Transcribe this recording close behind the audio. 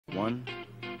1,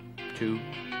 2,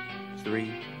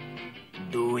 3.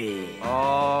 Do it.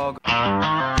 Oh.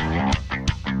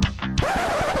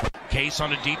 Case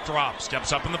on a deep drop,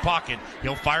 steps up in the pocket.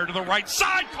 He'll fire to the right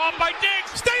side, caught by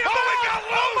Diggs. Stay up! Oh, he got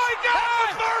loose! Oh my God!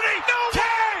 30! No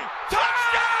way!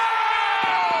 Touchdown!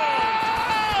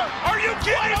 Are you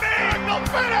kidding me?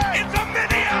 It's a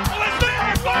Minneapolis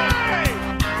miracle!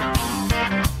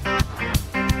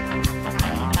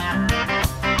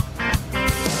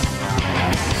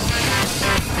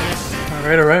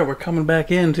 All right. We're coming back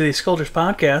into the Skoldiers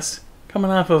podcast,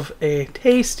 coming off of a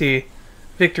tasty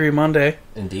Victory Monday.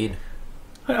 Indeed.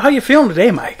 How you feeling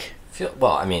today, Mike?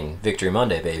 Victory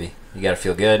Monday, baby. You gotta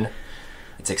feel good.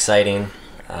 It's exciting.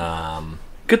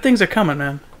 Good things are coming,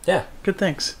 man. Yeah. Good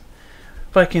things.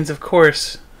 Vikings, of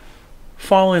course,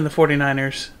 following the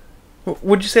 49ers.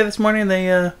 What'd you say this morning?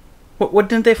 They what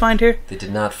didn't they find here? They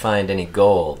did not find any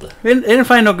gold. They didn't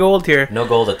find no gold here. No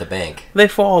gold at the bank. They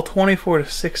fall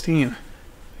 24-16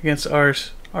 against our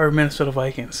Minnesota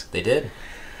Vikings. They did.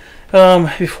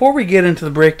 Before we get into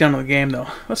the breakdown of the game, though,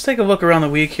 let's take a look around the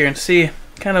week here and see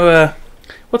kind of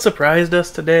what surprised us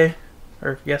today,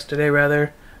 or yesterday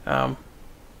rather. Kind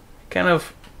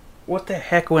of what the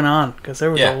heck went on, because there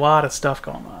was a lot of stuff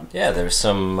going on. Yeah, there was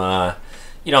some,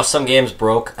 some games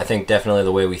broke, I think definitely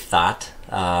the way we thought.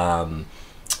 The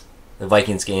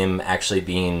Vikings game actually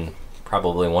being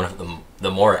probably one of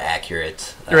the more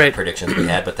accurate predictions we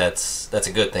had, but that's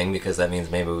a good thing, because that means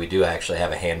maybe we do actually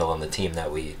have a handle on the team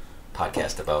that we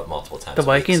podcast about multiple times. The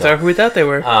Vikings are who we thought they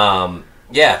were.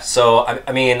 So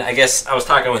I guess I was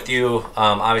talking with you.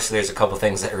 Obviously, there's a couple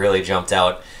things that really jumped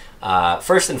out.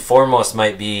 First and foremost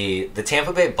might be the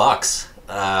Tampa Bay Bucks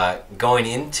going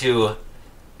into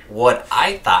what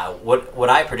I thought, what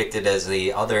I predicted as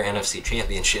the other NFC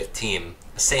Championship team,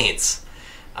 the Saints.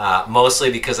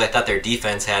 Mostly because I thought their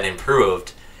defense had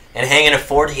improved, and hanging a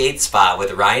 48 spot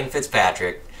with Ryan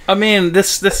Fitzpatrick. I mean,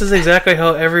 this is exactly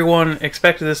how everyone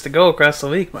expected this to go across the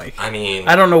league, Mike. I mean,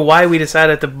 I don't know why we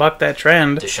decided to buck that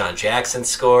trend. Deshaun Jackson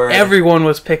scored. Everyone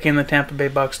was picking the Tampa Bay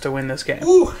Bucks to win this game.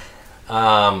 Ooh.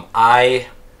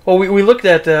 We looked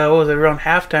at, what was it, around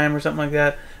halftime or something like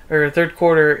that, or third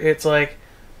quarter, it's like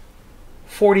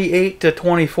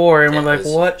 48-24, and we're like,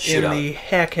 what in the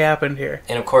heck happened here?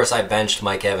 And of course, I benched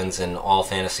Mike Evans in all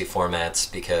fantasy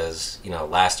formats because,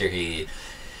 last year he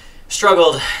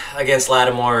struggled against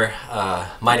Lattimore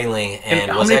mightily, and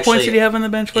how was many actually points did he have in the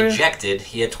bench for you? Ejected.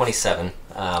 He had 27.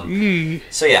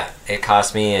 So yeah, it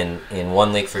cost me in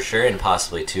one league for sure, and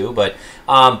possibly two. But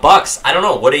Bucks, I don't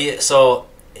know. What do you? So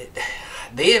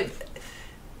they have.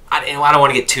 I don't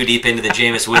want to get too deep into the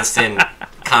Jameis Winston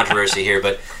controversy here,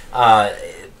 but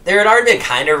there had already been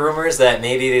kind of rumors that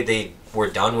maybe they were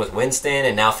done with Winston,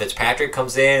 and now Fitzpatrick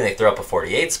comes in, and they throw up a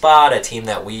 48 spot, a team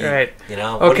that we, right.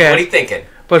 What are you thinking?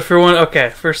 But for one,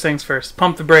 first things first,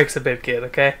 pump the brakes a bit, kid,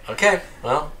 okay? Okay,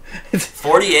 well,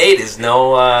 48 is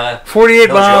no 48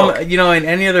 no bomb, joke. In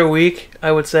any other week,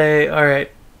 I would say, all right,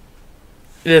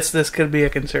 this could be a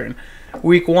concern.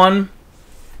 Week 1,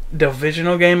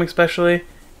 divisional game especially,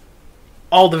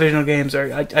 all divisional games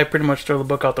are, I pretty much throw the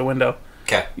book out the window.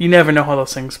 Okay. You never know how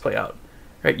those things play out.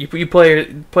 Right? You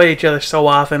play each other so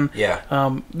often.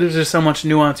 Yeah. There's just so much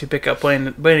nuance you pick up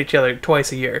playing each other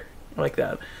twice a year like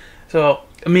that. So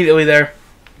immediately there,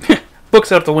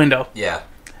 books out the window. Yeah.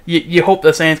 You hope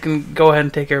the Saints can go ahead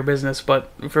and take care of business,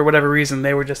 but for whatever reason,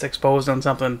 they were just exposed on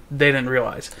something they didn't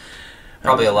realize.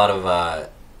 Probably a lot of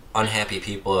unhappy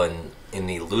people in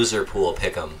the loser pool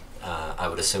pick'em. I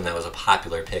would assume that was a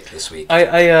popular pick this week.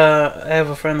 I have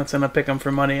a friend that's in a pick'em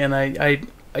for money, and I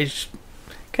just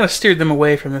kind of steered them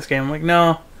away from this game. I'm like,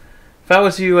 no, if I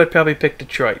was you, I'd probably pick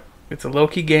Detroit. It's a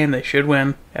low-key game. They should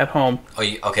win at home. Oh,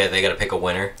 okay, they got to pick a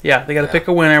winner? Yeah, they got to pick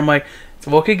a winner. I'm like, it's a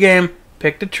low-key game.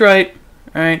 Pick Detroit.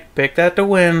 All right, pick that to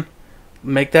win.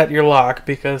 Make that your lock,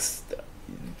 because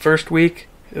first week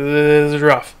is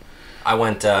rough. I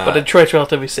went... but Detroit's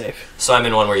relatively safe. So I'm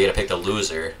in one where you got to pick the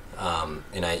loser, and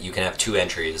you can have 2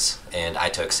 entries, and I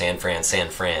took San Fran.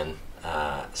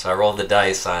 So I rolled the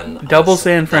dice on... Double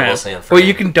San Fran. Well,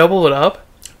 you can double it up?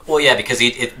 Well, yeah, because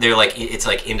they're like it's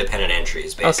like independent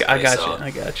entries, basically. Okay,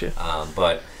 I got you.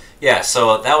 But yeah,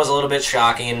 so that was a little bit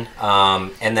shocking.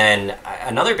 And then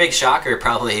another big shocker,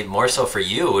 probably more so for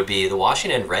you, would be the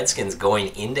Washington Redskins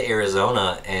going into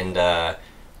Arizona, and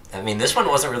this one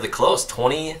wasn't really close,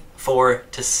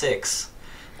 24-6.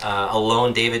 A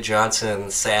lone David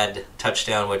Johnson sad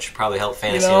touchdown, which probably helped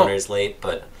fantasy owners late.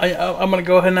 But I'm going to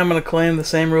go ahead and I'm going to claim the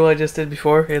same rule I just did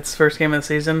before. It's first game of the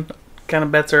season. Kind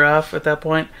of bets are off at that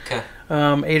point. Okay.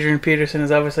 Adrian Peterson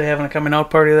is obviously having a coming out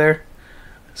party there.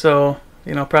 So,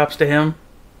 props to him.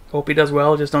 Hope he does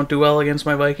well. Just don't do well against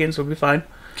my Vikings. We'll be fine.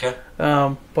 Okay.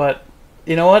 But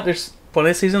you know what? There's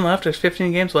plenty of season left. There's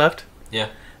 15 games left. Yeah.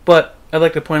 But I'd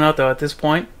like to point out, though, at this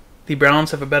point, the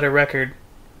Browns have a better record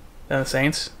than the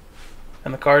Saints,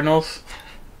 and the Cardinals,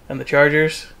 and the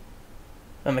Chargers,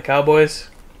 and the Cowboys,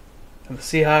 and the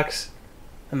Seahawks,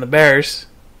 and the Bears.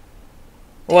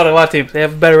 A lot of teams. They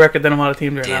have a better record than a lot of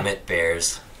teams right now. Damn it,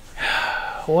 Bears.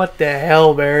 What the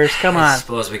hell, Bears? Come on. I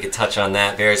suppose we could touch on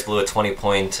that. Bears blew a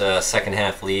 20-point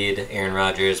second-half lead. Aaron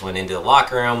Rodgers went into the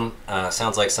locker room.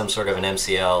 Sounds like some sort of an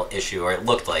MCL issue, or it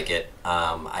looked like it.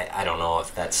 I don't know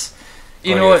if that's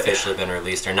officially been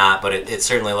released or not, but it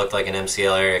certainly looked like an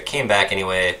MCL error. It came back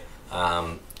anyway,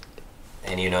 and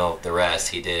you know the rest.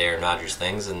 He did Aaron Rodgers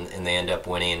things, and they end up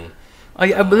winning.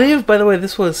 I believe, by the way,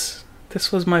 this was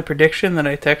my prediction that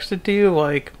I texted to you,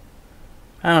 like,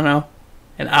 I don't know,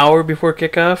 an hour before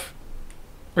kickoff,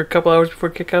 or a couple hours before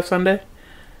kickoff Sunday.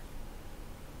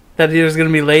 That it was going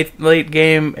to be late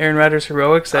game Aaron Rodgers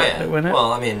heroics that win it.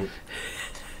 Well, I mean,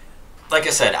 like I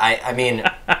said, I mean,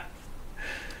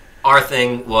 our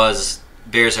thing was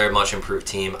Bears are a much improved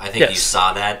team. I think you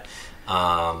saw that.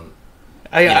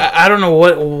 I don't know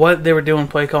what they were doing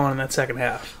play calling in that second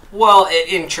half. Well,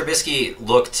 Trubisky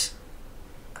looked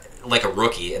like a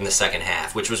rookie in the second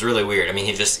half, which was really weird. I mean,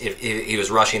 he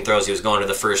was rushing throws. He was going to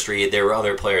the first read. There were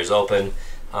other players open.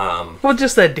 Well,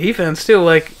 just that defense too.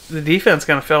 Like the defense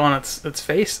kind of fell on its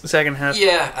face the second half.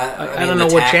 Yeah, I don't know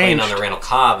what changed on the Randall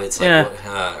Cobb. It's like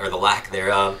or the lack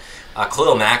thereof.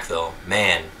 Khalil Mack, though,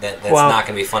 man, that's not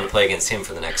going to be fun to play against him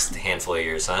for the next handful of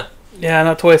years, huh? Yeah,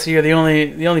 not twice a year. The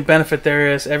only benefit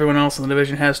there is everyone else in the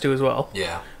division has to as well.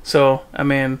 Yeah. So I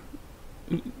mean,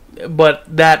 but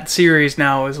that series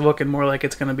now is looking more like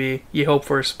it's going to be you hope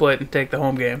for a split and take the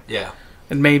home game. Yeah.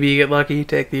 And maybe you get lucky,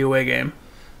 take the away game.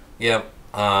 Yep.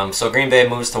 So Green Bay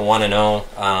moves to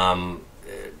 1-0.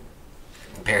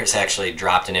 Bears actually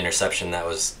dropped an interception that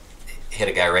hit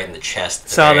a guy right in the chest at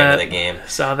the very end of the game.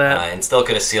 Saw that. And still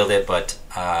could have sealed it, but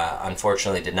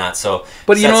unfortunately did not. So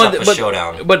but you know what?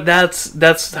 Showdown. But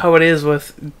that's how it is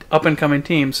with up and coming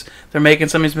teams. They're making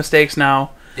some of these mistakes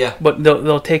now. Yeah. But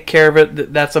they'll take care of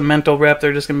it. That's a mental rep.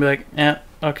 They're just gonna be like,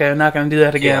 okay, I'm not gonna do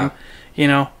that again. Yeah. You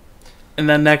know. And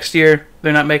then next year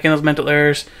they're not making those mental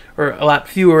errors, or a lot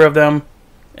fewer of them.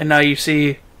 And now you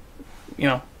see,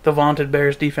 the vaunted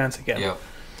Bears defense again.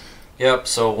 Yep.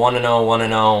 So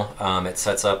 1-0. It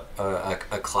sets up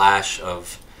a clash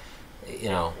of,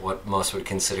 what most would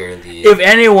consider the. If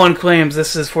anyone claims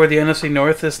this is for the NFC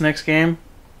North, this next game,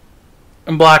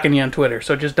 I'm blocking you on Twitter.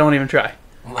 So just don't even try.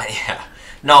 Yeah.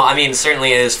 No, I mean,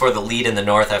 certainly it is for the lead in the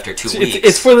North after 2 weeks.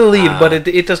 It's for the lead, but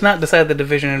it does not decide the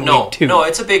division in week 2. No,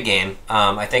 it's a big game.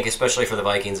 I think especially for the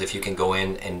Vikings, if you can go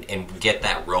in and get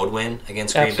that road win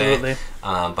against Green Bay.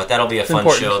 But that'll be a fun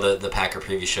show, the Packer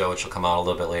preview show, which will come out a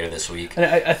little bit later this week. And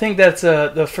I think that's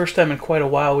the first time in quite a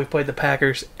while we played the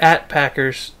Packers at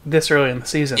Packers this early in the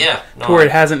season. Yeah. To where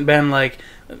it hasn't been like,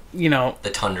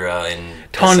 the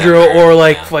tundra or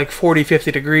like 40,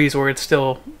 50 degrees where it's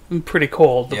still pretty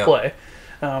cold to play.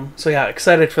 So yeah,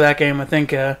 excited for that game. I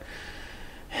think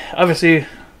obviously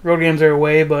road games are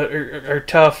away, but are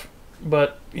tough.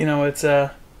 But it's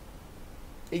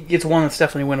one that's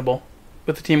definitely winnable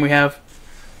with the team we have.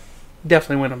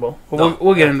 Definitely winnable.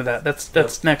 We'll get into that.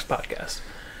 That's next podcast.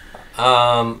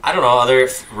 I don't know. Other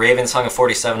Ravens hung a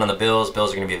 47 on the Bills.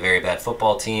 Bills are going to be a very bad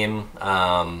football team.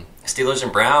 Steelers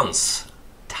and Browns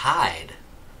tied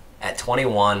at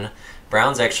 21.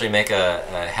 Browns actually make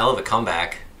a hell of a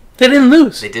comeback. They didn't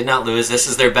lose. They did not lose. This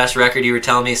is their best record, you were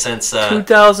telling me, since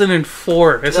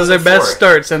 2004. This is their best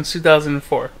start since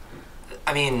 2004.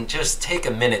 I mean, just take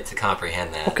a minute to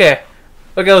comprehend that. Okay.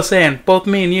 Like I was saying, both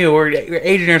me and you, we're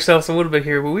aging ourselves a little bit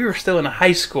here, but we were still in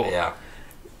high school. Yeah.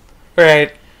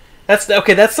 Right. That's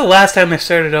the last time they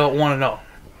started out 1-0.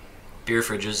 Beer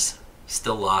fridges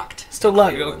still locked. Still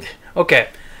locked. Okay.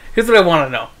 Here's what I want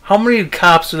to know. How many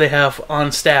cops do they have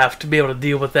on staff to be able to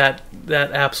deal with that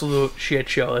absolute shit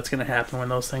show that's going to happen when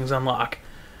those things unlock?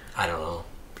 I don't know.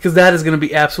 Because that is going to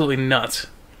be absolutely nuts.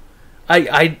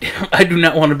 I do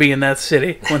not want to be in that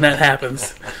city when that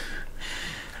happens.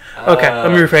 Okay,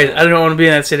 let me rephrase it. I don't want to be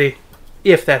in that city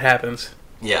if that happens.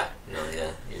 Yeah.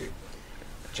 You're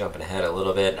jumping ahead a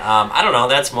little bit. I don't know.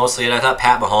 That's mostly it. I thought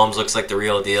Pat Mahomes looks like the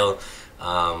real deal.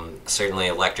 Certainly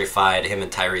electrified. Him and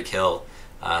Tyreek Hill.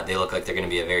 They look like they're going to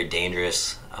be a very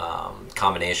dangerous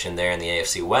combination there in the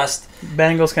AFC West.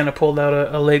 Bengals kind of pulled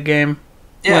out a late game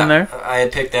win there. I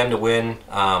had picked them to win.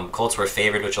 Colts were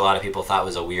favored, which a lot of people thought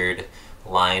was a weird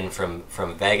line from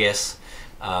Vegas.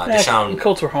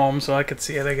 Colts were home, so I could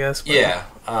see it, I guess. But. Yeah.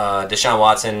 Deshaun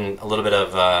Watson, a little bit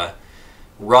of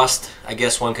rust, I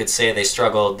guess one could say. They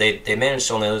struggled. They managed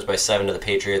to only lose by 7 to the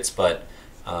Patriots, but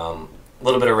a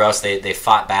little bit of rust. They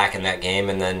fought back in that game.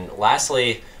 And then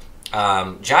lastly,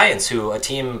 Giants, who a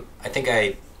team, I think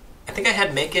I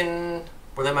had Macon,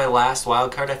 were they my last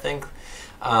wild card, I think?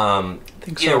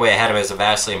 Either way, I had them as a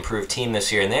vastly improved team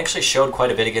this year, and they actually showed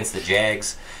quite a bit against the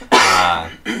Jags.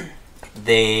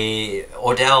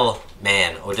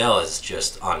 Odell is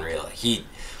just unreal. He's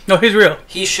real.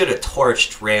 He should have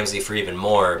torched Ramsey for even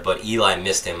more, but Eli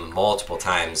missed him multiple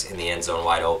times in the end zone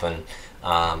wide open.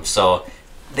 So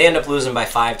they end up losing by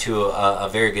 5 to a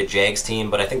very good Jags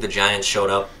team, but I think the Giants showed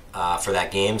up for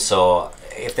that game. So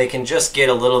if they can just get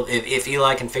a little, if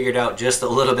Eli can figure it out just a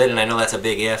little bit, and I know that's a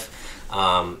big if,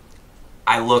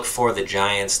 I look for the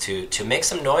Giants to make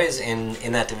some noise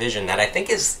in that division. That I think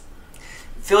is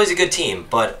Philly's a good team,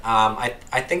 but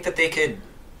I think that they could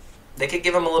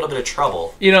give them a little bit of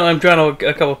trouble. I'm drawing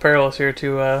a couple parallels here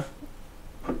to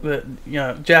the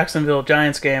Jacksonville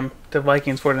Giants game to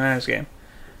Vikings 49ers game.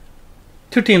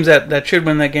 Two teams that should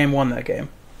win that game won that game.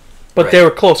 But They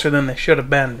were closer than they should have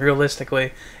been,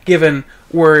 realistically, given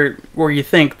where you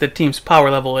think the team's power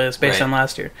level is based on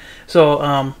last year.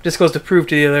 So just goes to prove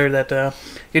to the other that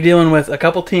you're dealing with a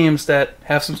couple teams that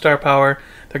have some star power.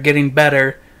 They're getting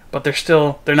better, but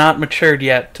they're not matured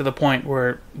yet to the point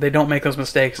where they don't make those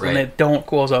mistakes and they don't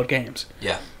close out games.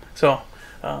 Yeah. So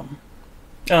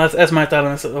that's my thought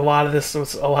on this. A lot of this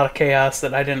was a lot of chaos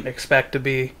that I didn't expect to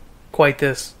be quite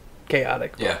this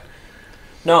chaotic. Yeah.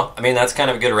 No, I mean, that's kind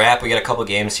of a good wrap. We got a couple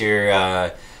games here.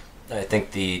 I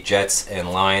think the Jets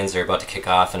and Lions are about to kick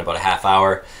off in about a half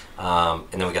hour. And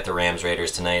then we got the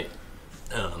Rams-Raiders tonight.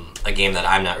 A game that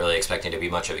I'm not really expecting to be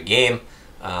much of a game.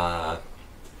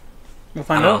 We'll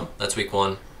find out. That's week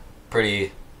 1.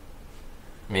 Pretty,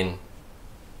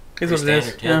 it's what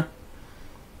standard, it is. Yeah.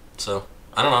 So,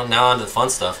 I don't know. Now on to the fun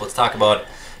stuff. Let's talk about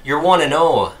your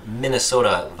 1-0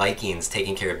 Minnesota Vikings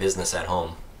taking care of business at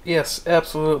home. Yes,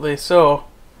 absolutely. So,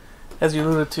 as you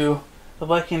alluded to, the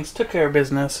Vikings took care of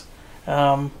business.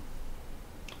 Got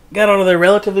out of there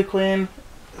relatively clean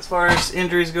as far as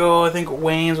injuries go. I think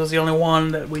Waynes was the only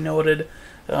one that we noted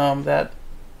that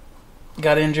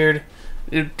got injured.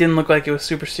 It didn't look like it was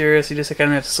super serious. He just kind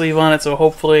of had to sleeve on it, so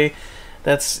hopefully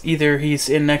that's either he's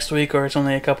in next week or it's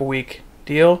only a couple-week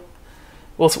deal.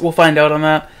 We'll find out on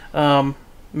that.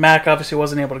 Mac obviously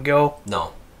wasn't able to go.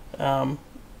 No.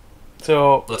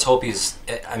 So let's hope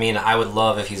I would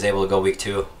love if he's able to go week 2.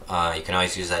 You can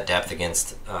always use that depth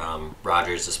against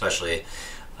Rodgers, especially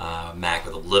Mac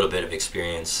with a little bit of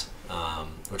experience,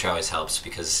 which always helps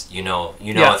because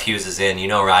if Hughes is in,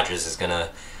 Rodgers is going to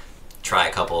try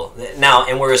a couple. Now,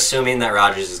 and we're assuming that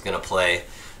Rodgers is going to play.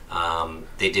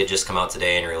 They did just come out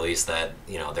today and release that,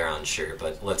 they're unsure,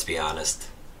 but let's be honest,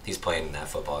 he's playing in that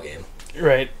football game.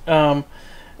 Right.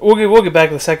 We'll get back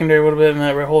to the secondary a little bit in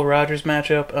that whole Rodgers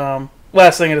matchup.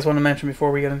 Last thing I just want to mention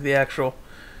before we get into the actual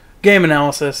game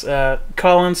analysis,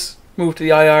 Collins moved to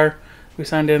the IR. We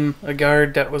signed in a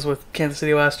guard that was with Kansas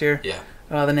City last year. Yeah.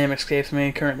 The name escapes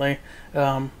me currently.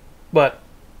 But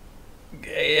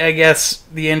I guess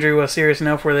the injury was serious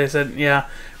enough where they said,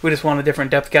 we just want a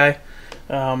different depth guy.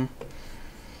 There's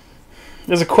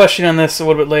a question on this a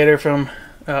little bit later from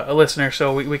a listener,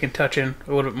 so we can touch in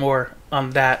a little bit more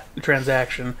on that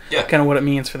transaction, kind of what it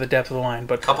means for the depth of the line.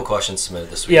 But a couple questions submitted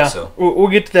this week. So we'll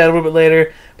get to that a little bit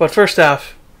later. But first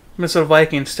off, Minnesota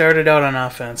Vikings started out on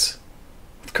offense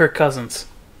with Kirk Cousins.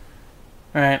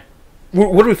 All right,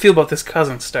 what do we feel about this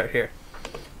Cousins start here?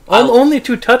 Only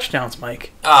 2 touchdowns,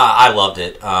 Mike. I loved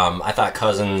it. I thought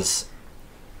Cousins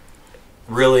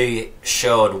really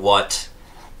showed what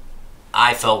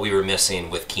I felt we were missing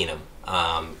with Keenum.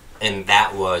 And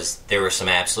that was, there were some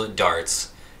absolute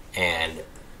darts, and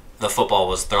the football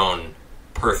was thrown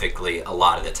perfectly a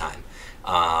lot of the time.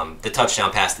 The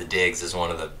touchdown pass to Diggs is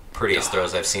one of the prettiest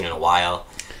throws I've seen in a while.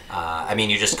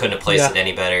 You just couldn't have placed it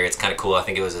any better. It's kind of cool. I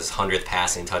think it was his 100th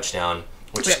passing touchdown,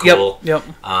 which is cool. Yep.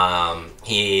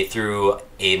 He threw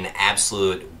an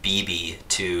absolute BB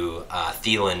to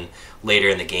Thielen later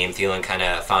in the game. Thielen kind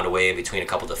of found a way between a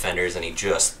couple defenders, and he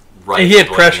just he had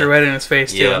pressure right in his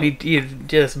face, too. And he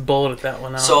just bulleted that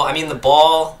one out. So, the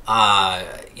ball,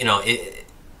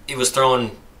 it was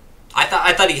thrown.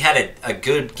 I thought he had a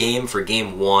good game for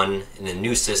game 1 in a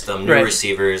new system, new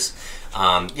receivers.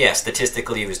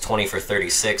 Statistically, he was 20 for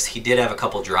 36. He did have a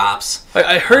couple drops.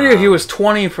 I heard he was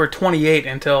 20 for 28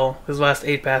 until his last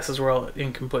 8 passes were all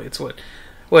incomplete.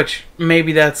 Which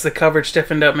maybe that's the coverage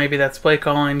stiffened up. Maybe that's play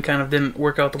calling kind of didn't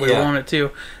work out the way we wanted it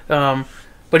to.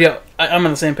 But yeah, I'm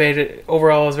on the same page.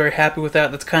 Overall, I was very happy with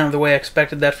that. That's kind of the way I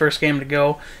expected that first game to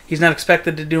go. He's not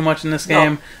expected to do much in this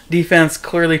game. No. Defense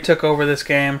clearly took over this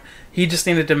game. He just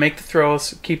needed to make the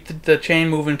throws, keep the chain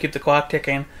moving, keep the clock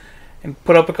ticking, and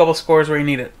put up a couple scores where he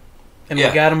needed it. And we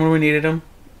got him when we needed him,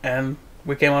 and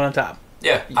we came out on top.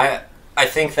 Yeah, I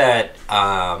think that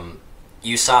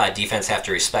you saw a defense have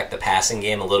to respect the passing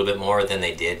game a little bit more than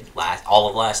they did all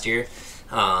of last year.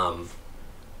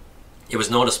 It was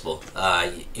noticeable.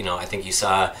 I think you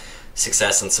saw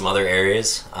success in some other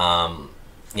areas. I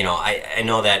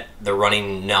know that the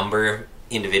running number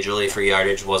individually for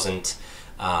yardage wasn't,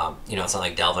 it's not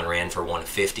like Dalvin ran for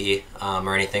 150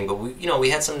 or anything, but we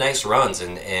had some nice runs,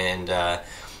 and I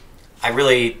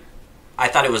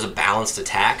thought it was a balanced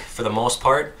attack for the most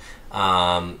part,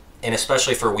 and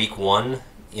especially for week one,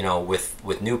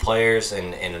 with new players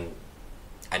and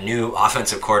a new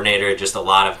offensive coordinator, just a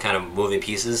lot of kind of moving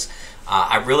pieces.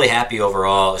 I'm really happy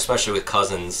overall, especially with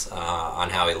Cousins on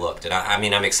how he looked, and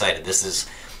I'm excited. This is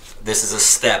a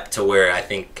step to where I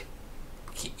think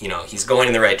he's going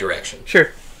in the right direction.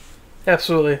 Sure,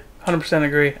 absolutely, 100%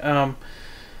 agree.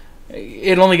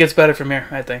 It only gets better from here,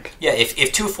 I think. Yeah, if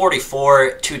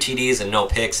 244, 2 TDs and no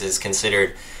picks is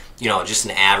considered, just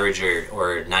an average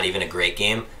or not even a great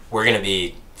game, we're going to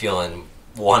be feeling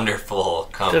wonderful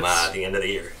come the end of the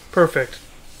year. Perfect.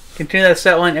 Continue that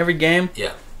stat line every game.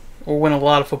 Yeah. We'll win a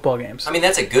lot of football games.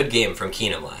 That's a good game from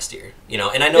Keenum last year.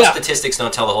 And I know statistics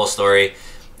don't tell the whole story,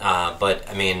 but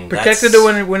protected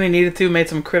it when he needed to, made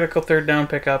some critical third down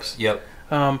pickups. Yep.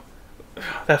 That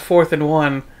 4th and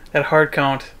 1, that hard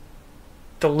count,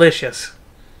 delicious.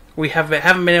 We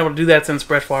haven't been able to do that since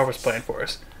Brett Favre was playing for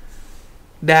us.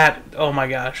 That, oh my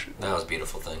gosh. That was a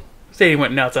beautiful thing. Stadium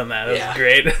went nuts on that. It was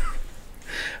great.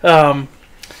 So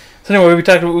anyway, we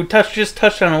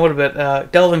touched on a little bit.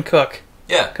 Dalvin Cook.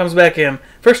 Yeah. Comes back in.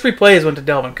 First 3 plays went to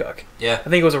Dalvin Cook. Yeah. I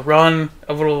think it was a run,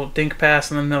 a little dink pass,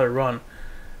 and then another run.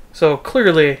 So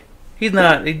clearly, he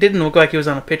didn't look like he was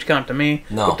on a pitch count to me.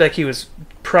 No. Looked like he was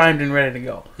primed and ready to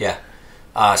go. Yeah.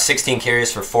 16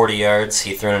 carries for 40 yards.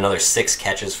 He threw in another 6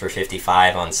 catches for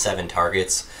 55 on 7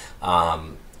 targets.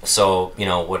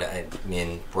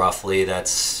 Roughly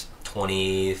that's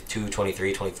 22,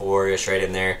 23, 24-ish right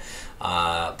in there.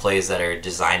 Plays that are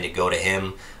designed to go to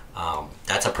him.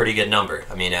 That's a pretty good number.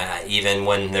 Even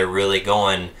when they're really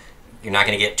going, you're not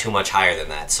going to get too much higher than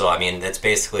that. So, that's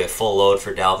basically a full load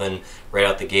for Dalvin right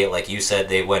out the gate. Like you said,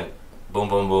 they went boom,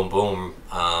 boom, boom, boom.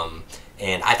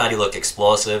 And I thought he looked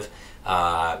explosive.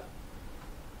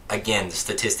 Again,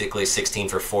 statistically, 16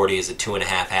 for 40 is a 2.5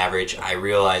 average. I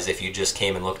realize if you just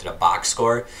came and looked at a box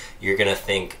score, you're going to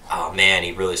think, oh, man,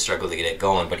 he really struggled to get it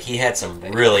going. But he had some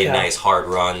really nice hard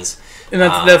runs. And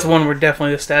that's one where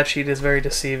definitely the stat sheet is very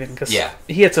deceiving because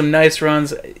he had some nice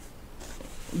runs.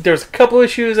 There's a couple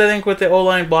issues, I think, with the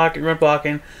O-line run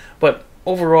blocking, but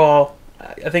overall,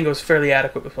 I think it was fairly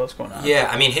adequate with what's going on.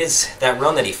 Yeah, that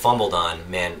run that he fumbled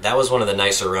on, man, that was one of the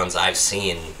nicer runs I've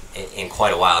seen in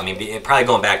quite a while. Probably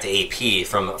going back to AP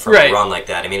from a run like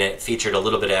that. It featured a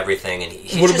little bit of everything, and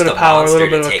he's a little just bit of power, a little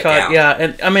bit of a cut. Down. Yeah,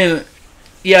 and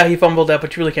he fumbled that,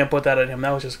 but you really can't put that on him.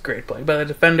 That was just a great play by the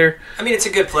defender. It's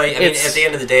a good play. At the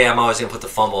end of the day, I'm always going to put the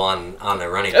fumble on the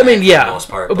running back for the most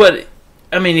part. But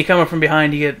you come up from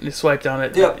behind, you get swiped on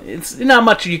it. Yep. It's not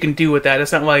much you can do with that.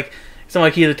 It's not like he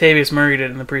Latavius Murray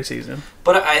did in the preseason.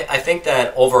 But I think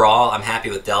that overall, I'm happy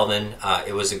with Dalvin.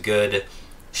 It was a good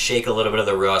shake a little bit of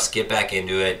the rust, get back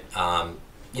into it.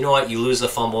 You know what? You lose a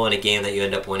fumble in a game that you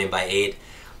end up winning by 8.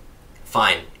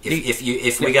 Fine.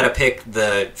 If we got to pick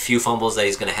the few fumbles that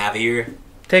he's going to have a year,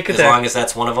 take it as long as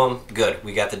that's one of them, good.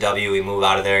 We got the W. We move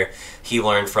out of there. He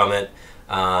learned from it.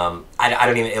 I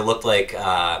don't even. It looked like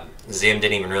Zim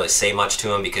didn't even really say much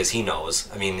to him because he knows.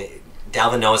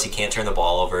 Dalvin knows he can't turn the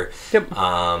ball over. Yep.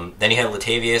 Then you had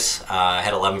Latavius,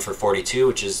 had 11 for 42,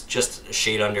 which is just a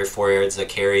shade under 4 yards a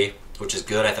carry, which is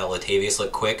good. I thought Latavius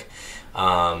looked quick.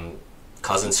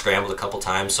 Cousins scrambled a couple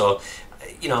times. So,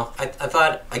 I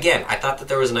thought that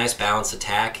there was a nice balanced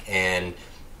attack and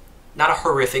not a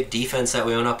horrific defense that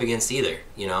we went up against either.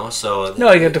 So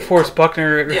no, you had DeForest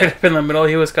Buckner right up in the middle.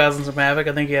 He was causing some havoc.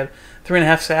 I think he had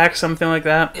 3.5 sacks, something like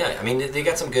that. Yeah, they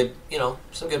got some good,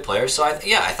 some good players. So I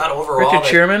thought overall, Richard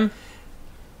Sherman,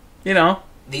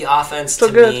 the offense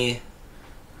to me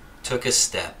took a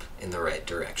step in the right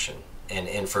direction.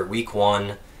 And for week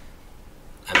 1,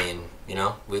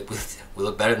 we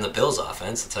look better than the Bills'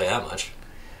 offense. I'll tell you that much.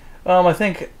 I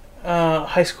think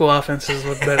high school offenses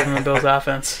look better than the Bills'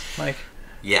 offense.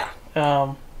 Yeah.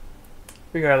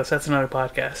 Regardless, that's another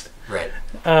podcast. Right.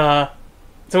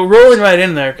 So rolling right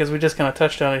in there because we just kind of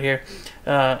touched on it here.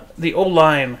 The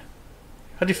O-line,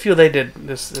 How do you feel they did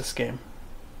this game?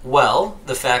 Well,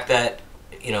 the fact that,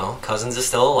 Cousins is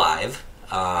still alive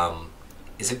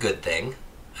is a good thing.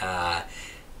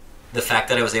 The fact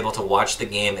that I was able to watch the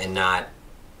game and not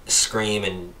scream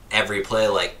in every play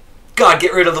like, God,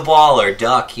 get rid of the ball or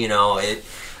duck, I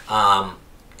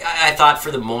thought for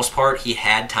the most part he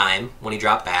had time when he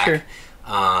dropped back. Sure.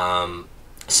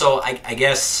 So I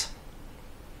guess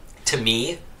to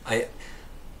me,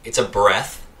 it's a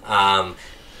breath.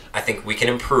 I think we can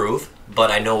improve,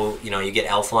 but I know you get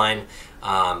Elfline.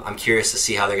 I'm curious to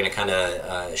see how they're going to kind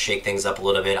of shake things up a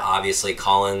little bit. Obviously,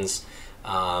 Collins.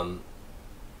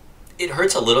 It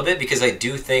hurts a little bit because I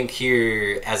do think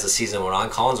here as the season went on,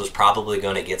 Collins was probably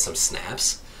going to get some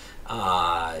snaps.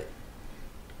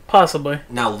 Possibly.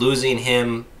 Now losing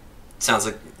him sounds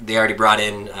like they already brought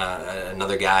in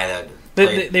another guy that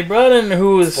they brought in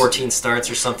who was 14 starts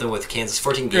or something with Kansas,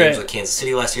 14 games with Kansas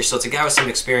City last year. So it's a guy with some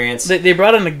experience. They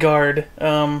brought in a guard.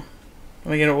 Again,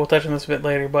 we'll touch on this a bit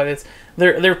later, but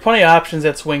there are plenty of options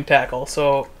at swing tackle.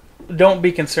 So don't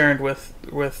be concerned with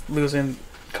losing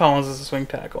Collins as a swing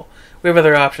tackle. We have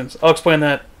other options. I'll explain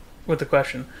that with the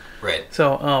question. Right.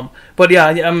 So, but yeah,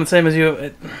 I'm the same as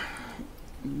you.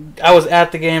 I was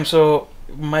at the game, so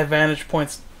my vantage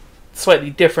point's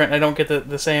slightly different. I don't get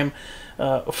the same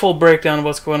full breakdown of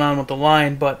what's going on with the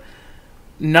line, but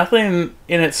nothing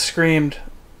in it screamed,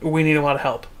 we need a lot of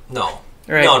help. No.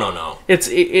 Right? No. It's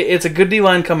a good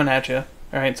D-line coming at you.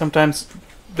 All right. Sometimes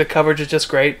the coverage is just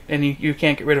great, and you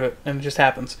can't get rid of it, and it just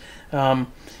happens.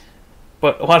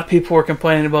 But a lot of people were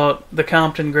complaining about the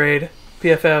Compton grade.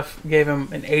 PFF gave him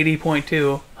an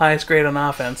 80.2, highest grade on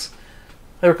offense.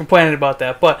 They were complaining about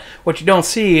that. But what you don't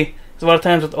see is a lot of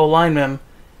times with O-linemen,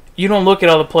 you don't look at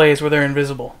all the plays where they're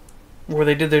invisible, where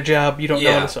they did their job, you don't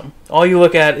notice them. All you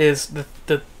look at is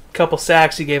the couple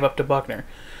sacks he gave up to Buckner.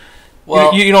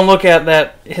 Well, you don't look at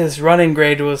that his running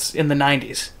grade was in the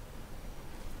 90s.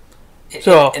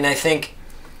 And I think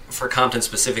for Compton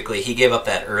specifically, he gave up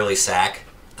that early sack.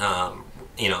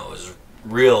 It was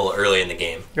real early in the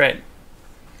game. Right.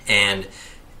 And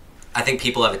I think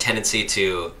people have a tendency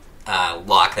to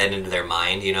lock that into their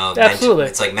mind, Absolutely.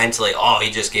 It's like mentally,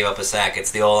 he just gave up a sack. It's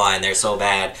the O-line. They're so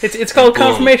bad. It's called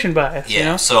confirmation bias,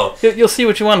 Yeah, so you'll see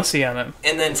what you want to see on it.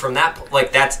 And then from that,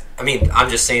 I'm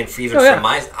just saying, from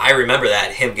I remember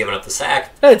that, him giving up the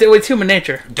sack. It's human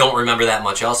nature. Don't remember that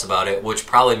much else about it, which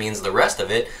probably means the rest of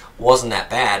it wasn't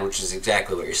that bad, which is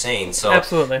exactly what you're saying. So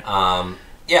absolutely.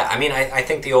 I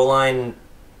think the O-line,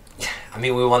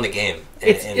 we won the game.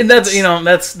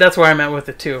 That's where I'm at with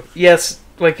it too. Yes,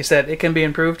 like you said, it can be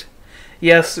improved.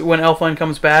 Yes, when Elfline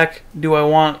comes back, do I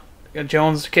want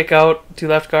Jones to kick out to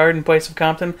left guard in place of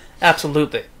Compton?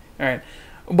 Absolutely. All right.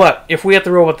 But if we have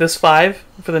to roll with this 5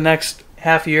 for the next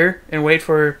half year and wait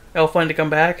for Elfline to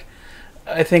come back,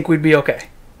 I think we'd be okay.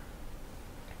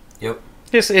 Yep.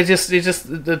 It's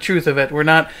just the truth of it. We're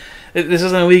not. This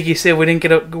isn't a league. You said we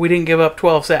didn't give up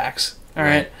 12 sacks. All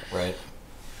right. Right.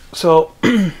 So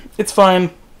it's fine.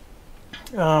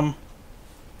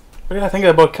 I think that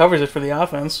about covers it for the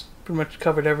offense. Pretty much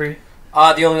covered every.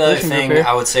 The only other thing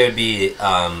I would say would be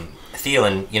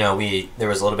Thielen. There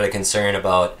was a little bit of concern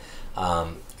about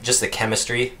just the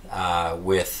chemistry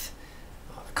with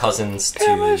Cousins to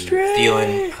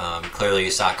Thielen. Clearly,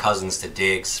 you saw Cousins to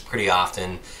Diggs pretty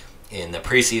often in the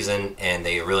preseason, and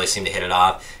they really seem to hit it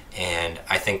off. And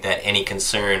I think that any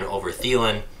concern over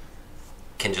Thielen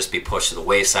can just be pushed to the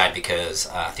wayside because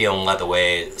Thielen led the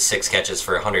way, 6 catches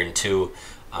for 102.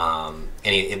 And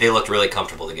they looked really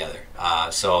comfortable together.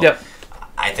 Yep.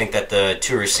 I think that the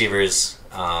two receivers.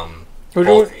 I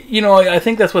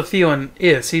think that's what Thielen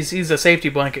is. He's a safety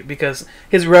blanket because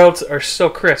his routes are so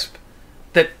crisp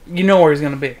that you know where he's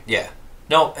going to be. Yeah.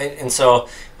 No, and so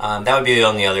that would be the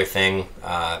only other thing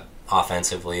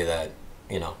offensively that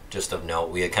just of note.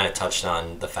 We had kind of touched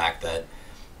on the fact that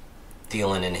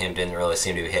Thielen and him didn't really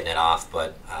seem to be hitting it off,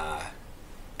 but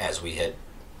as we had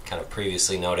kind of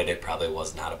previously noted, it probably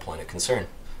was not a point of concern.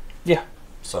 Yeah.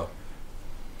 So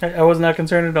I was not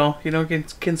concerned at all. You don't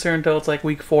get concerned until it's like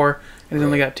week 4 and he's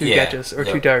only got 2 catches or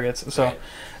 2 targets. So,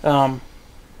 so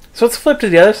let's flip to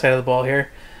the other side of the ball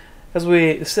here. As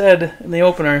we said in the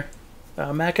opener,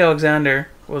 Mac Alexander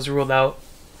was ruled out.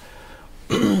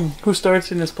 Who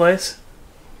starts in his place?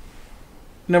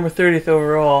 Number 30th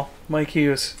overall, Mike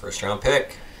Hughes. First round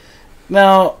pick.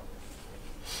 Now,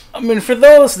 for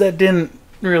those that didn't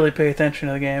really pay attention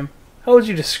to the game, how would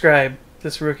you describe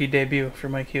this rookie debut for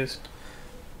Mike Hughes?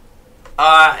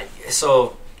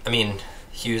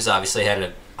 Hughes obviously had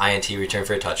an INT return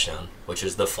for a touchdown, which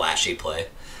is the flashy play.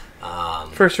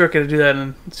 First rookie to do that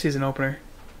in season opener.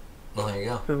 Well, there you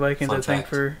go. For the Vikings, I think,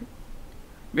 for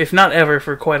if not ever,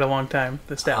 for quite a long time.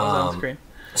 The stat was on the screen.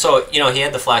 So, he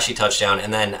had the flashy touchdown,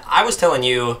 and then I was telling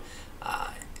you,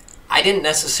 I didn't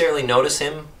necessarily notice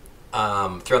him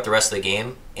throughout the rest of the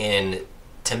game, and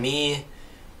to me,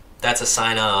 that's a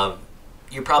sign of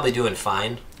you're probably doing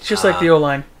fine. It's just like the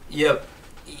O-line. Yep.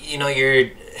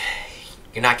 You're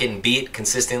not getting beat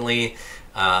consistently.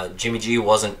 Jimmy G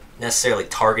wasn't necessarily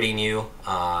targeting you.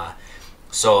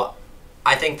 So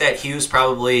I think that Hughes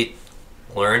probably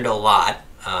learned a lot,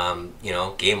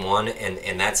 game one,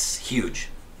 and that's huge.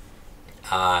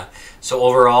 So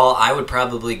overall, I would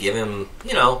probably give him,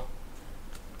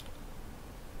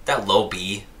 that low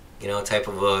B, type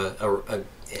of a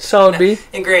solid B.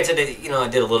 And granted, I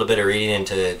did a little bit of reading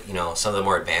into, some of the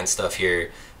more advanced stuff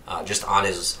here, just on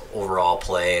his overall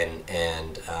play,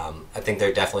 and I think there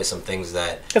are definitely some things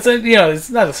that... It's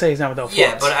not to say he's not without flaws.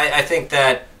 Yeah, but I think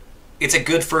that it's a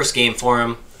good first game for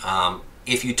him.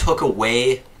 If you took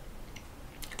away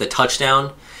the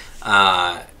touchdown,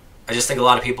 I just think a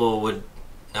lot of people would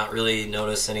not really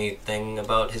notice anything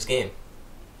about his game.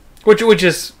 Which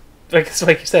is, like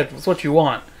you said, it's what you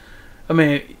want. I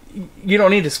mean, you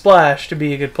don't need to splash to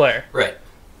be a good player. Right.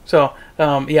 So,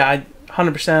 I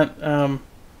 100%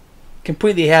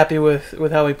 completely happy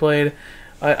with how he played.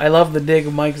 I love the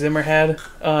dig Mike Zimmer had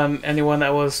on anyone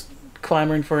that was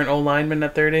clamoring for an O-lineman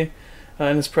at 30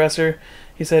 in his presser.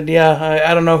 He said,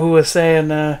 I don't know who was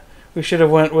saying we should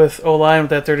have went with O-line with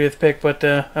that 30th pick, but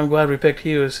I'm glad we picked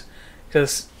Hughes,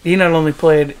 because he not only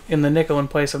played in the nickel in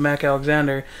place of Mac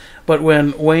Alexander, but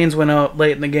when Waynes went out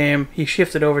late in the game, he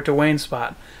shifted over to Wayne's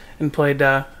spot and played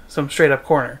some straight-up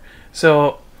corner.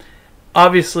 So,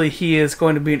 obviously, he is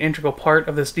going to be an integral part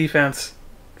of this defense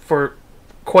for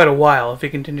quite a while if he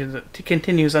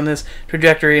continues on this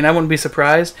trajectory, and I wouldn't be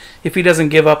surprised if he doesn't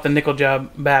give up the nickel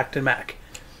job back to Mac.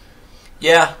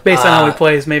 Yeah. Based on how he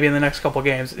plays maybe in the next couple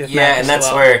games. And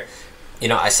that's where,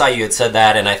 I saw you had said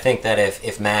that, and I think that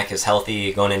if Mac is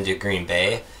healthy going into Green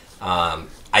Bay,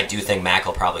 I do think Mac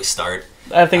will probably start.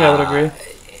 I think I would agree.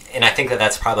 And I think that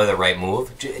that's probably the right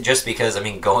move, just because,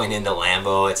 going into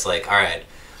Lambeau, it's like, all right,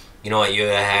 you know what, you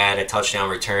had a touchdown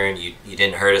return, you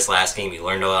didn't hurt us last game, you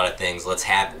learned a lot of things,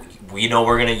 we know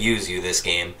we're going to use you this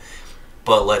game,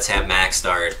 but let's have Mac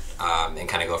start and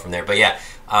kind of go from there. But yeah,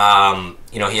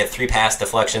 he had 3 pass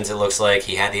deflections, it looks like.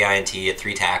 He had the INT, he had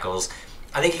 3 tackles.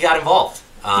 I think he got involved.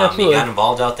 He got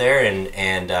involved out there,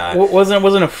 and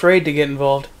wasn't afraid to get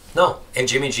involved. No, and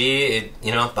Jimmy G,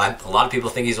 a lot of people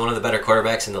think he's one of the better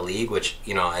quarterbacks in the league, which,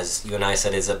 as you and I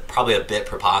said, is probably a bit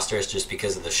preposterous just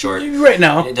because of the short... Right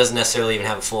now. It doesn't necessarily even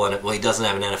have a full... Well, he doesn't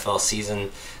have an NFL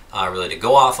season really to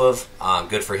go off of.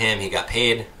 Good for him. He got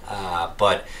paid.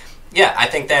 But, yeah, I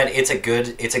think that it's a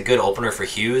good opener for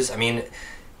Hughes. I mean,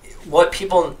 what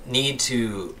people need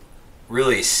to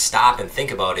really stop and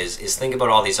think about is think about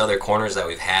all these other corners that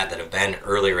we've had that have been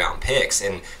early round picks,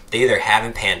 and they either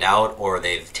haven't panned out or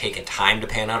they've taken time to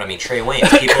pan out. I mean, Trey Wayne,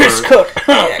 Kirk Cook.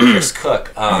 Yeah, Chris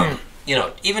Cook.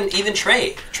 Even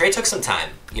Trey took some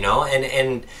time.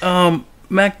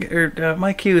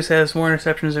 Mike Hughes has more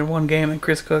interceptions in one game than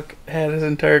Chris Cook had his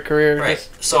entire career. Right.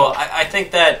 So I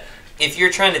think that if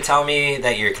you're trying to tell me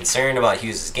that you're concerned about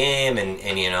Hughes' game and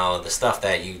the stuff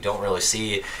that you don't really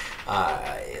see,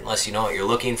 unless you know what you're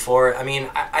looking for. I mean,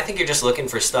 I think you're just looking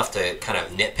for stuff to kind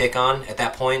of nitpick on at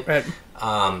that point. Right.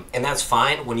 And that's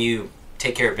fine when you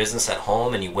take care of business at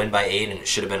home and you win by 8 and it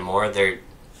should have been more.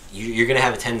 You're going to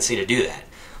have a tendency to do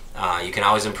that. You can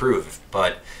always improve.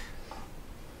 But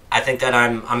I think that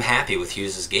I'm happy with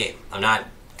Hughes' game. I'm not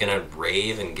going to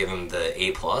rave and give him the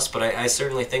A+, but I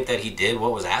certainly think that he did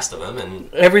what was asked of him.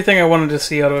 And everything I wanted to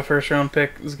see out of a first-round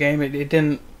pick's game, it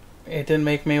didn't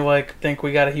make me think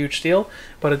we got a huge steal,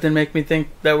 but it didn't make me think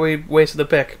that we wasted the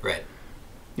pick. Right.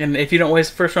 And if you don't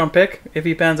waste a first-round pick, if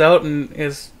he pans out and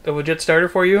is a legit starter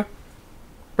for you,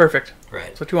 perfect. Right.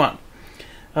 That's what you want.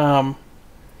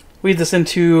 Leads us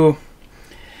into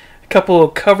a couple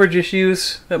of coverage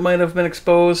issues that might have been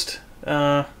exposed.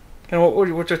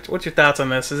 What's your thoughts on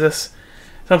this? Is this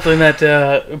something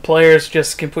that players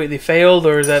just completely failed,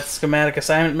 or is that schematic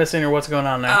assignment missing, or what's going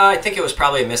on there? I think it was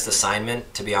probably a missed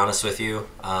assignment, to be honest with you.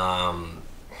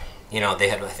 They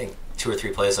had, I think, 2 or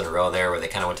 3 plays in a row there where they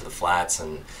kind of went to the flats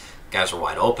and guys were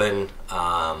wide open.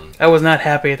 I was not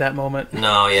happy at that moment.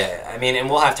 No, yeah. I mean, and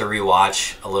we'll have to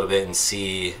rewatch a little bit and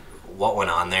see what went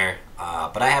on there.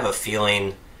 But I have a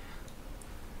feeling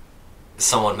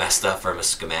someone messed up from a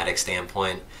schematic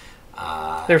standpoint.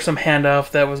 There's some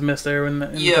handoff that was missed there in the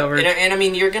coverage. And I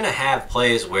mean, you're going to have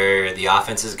plays where the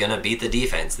offense is going to beat the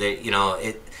defense.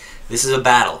 this is a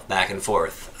battle back and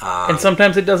forth. And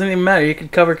sometimes it doesn't even matter. You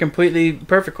could cover completely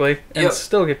perfectly and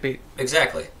still get beat.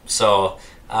 Exactly. So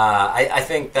I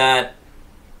think that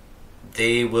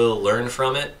they will learn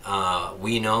from it.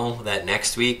 We know that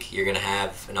next week you're going to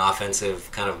have an offensive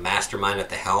kind of mastermind at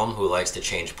the helm who likes to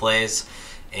change plays.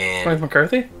 And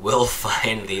McCarthy will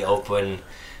find the open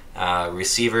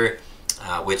receiver,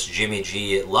 which Jimmy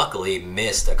G luckily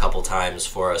missed a couple times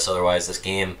for us. Otherwise, this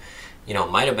game,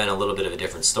 might have been a little bit of a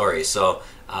different story. So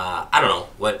I don't know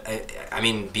what I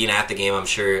mean. Being at the game, I'm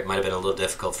sure it might have been a little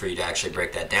difficult for you to actually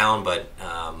break that down. But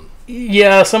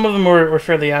yeah, some of them were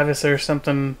fairly obvious. There's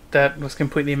something that was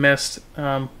completely missed.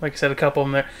 Like I said, a couple of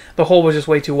them there. The hole was just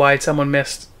way too wide. Someone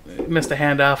missed a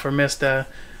handoff or missed their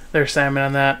assignment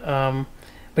on that.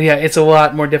 But yeah, it's a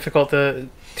lot more difficult to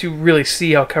really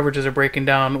see how coverages are breaking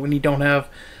down when you don't have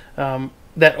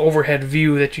that overhead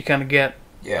view that you kind of get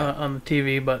on the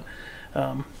TV. But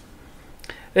like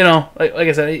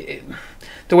I said,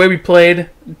 the way we played,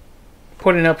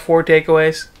 putting up 4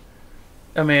 takeaways,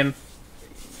 I mean,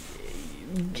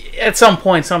 at some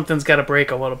point something's got to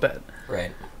break a little bit.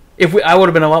 Right. I would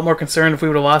have been a lot more concerned if we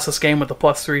would have lost this game with a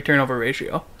 +3 turnover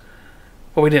ratio,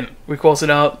 but we didn't. We closed it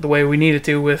out the way we needed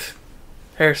to with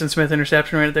Harrison Smith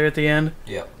interception right there at the end.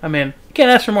 Yep. I mean, you can't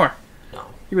ask for more. No.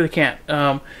 You really can't.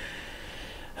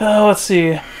 Let's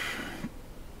see.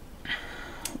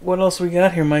 What else we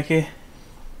got here, Mikey?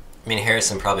 I mean,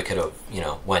 Harrison probably could have,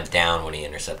 went down when he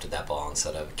intercepted that ball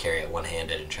instead of carry it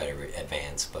one-handed and try to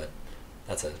advance. But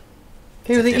that's a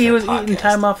he was eating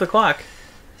time off the clock.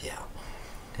 Yeah.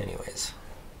 Anyways.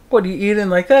 What, you eating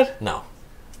like that? No.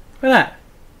 Why not?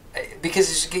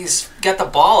 Because he's got the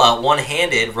ball out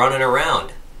one-handed running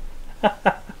around.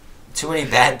 Too many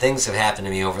bad things have happened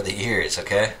to me over the years,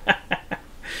 okay?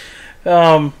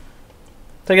 So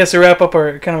I guess to wrap up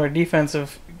our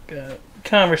defensive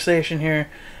conversation here,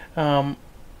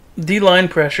 D-line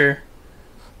pressure,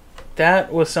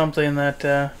 that was something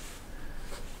that,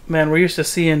 man, we're used to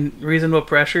seeing reasonable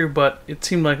pressure, but it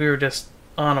seemed like we were just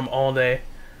on them all day.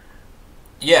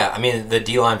 Yeah, I mean, the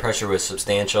D-line pressure was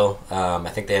substantial. I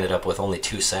think they ended up with only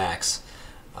 2 sacks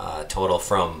total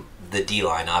from the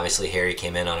D-line. Obviously, Harry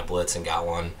came in on a blitz and got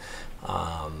one.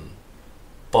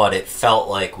 But it felt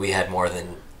like we had more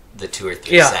than the 2 or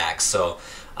 3 sacks. So,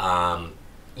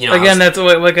 Again, that's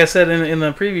like I said in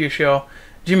the preview show,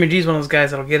 Jimmy G's one of those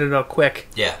guys that'll get it out quick.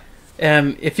 Yeah.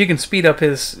 And if you can speed up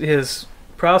his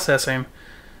processing,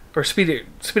 or speed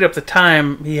up the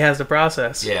time he has to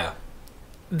process. Yeah.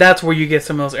 That's where you get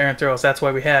some of those errant throws. That's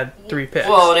why we had 3 picks.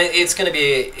 Well, and it's going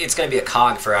to be a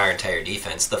cog for our entire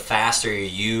defense. The faster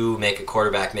you make a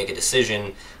quarterback make a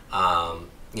decision,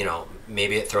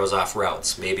 maybe it throws off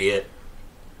routes. Maybe it,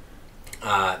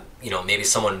 maybe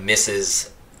someone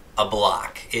misses a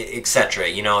block, etc.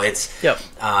 It's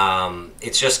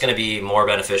just going to be more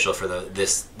beneficial for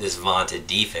this vaunted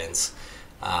defense.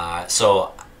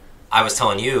 So I was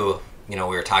telling you, we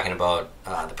were talking about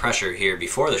the pressure here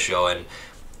before the show, and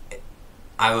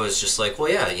I was just like,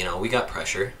 well, yeah, we got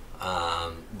pressure.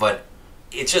 But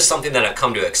it's just something that I've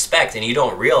come to expect, and you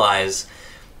don't realize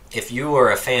if you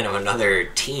were a fan of another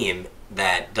team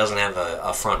that doesn't have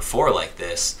a front 4 like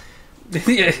this,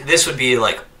 this would be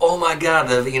like, oh my God,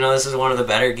 this is one of the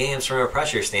better games from a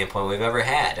pressure standpoint we've ever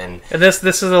had. And this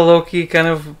is a low-key kind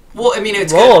of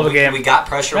it's roll good. of a game. We got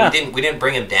pressure. Yeah. We didn't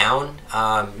bring him down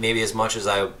maybe as much as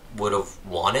I would have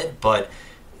wanted, but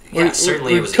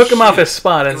certainly it was took him off his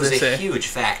spot, as they say. It was a huge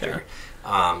factor.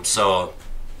 Yeah. So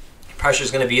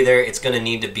pressure's going to be there. It's going to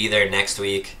need to be there next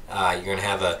week. You're going to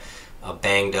have a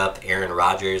banged up Aaron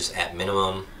Rodgers at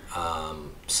minimum.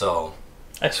 So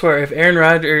I swear, if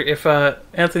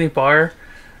Anthony Barr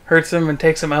hurts him and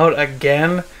takes him out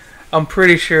again, I'm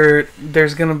pretty sure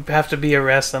there's going to have to be a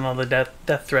rest on all the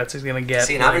death threats he's going to get.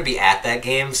 See, and I'm going to be at that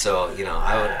game, so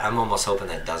I'm almost hoping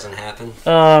that doesn't happen.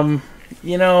 I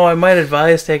might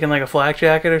advise taking like a flak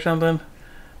jacket or something.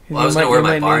 Well, I was going to wear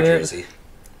my Barr jersey.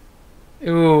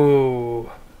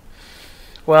 Ooh.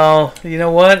 Well, you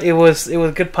know what? It was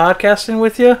good podcasting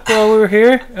with you while we were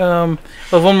here. We'll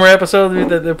have one more episode,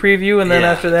 the preview, and then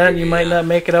after that, you might not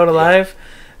make it out alive.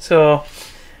 So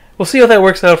we'll see how that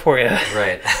works out for you.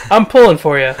 Right. I'm pulling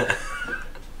for you.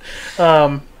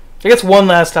 I guess one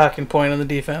last talking point on the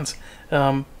defense.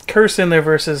 Kearse in there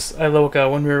versus Iloka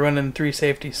when we were running 3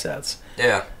 safety sets.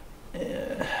 Yeah.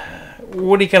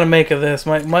 What do you kind of make of this?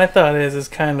 My thought is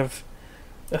kind of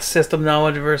a system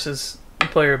knowledge versus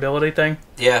player ability thing.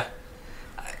 Yeah.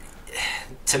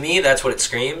 To me, that's what it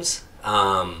screams.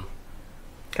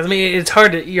 Because it's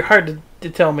hard to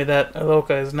tell me that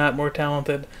Iloka is not more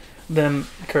talented than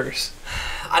Kearse.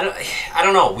 I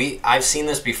don't know. I've seen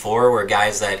this before where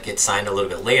guys that get signed a little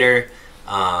bit later,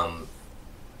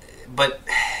 but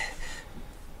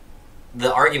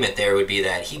the argument there would be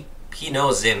that he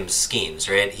knows Zim's schemes,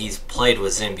 right? He's played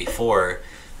with Zim before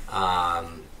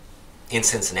in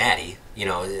Cincinnati,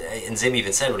 and Zim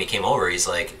even said when he came over, he's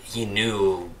like, he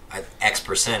knew X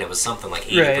percent. It was something like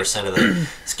 80% of the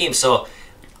scheme. So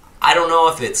I don't know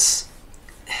if it's,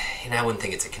 and I wouldn't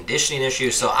think it's a conditioning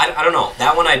issue. So I don't know.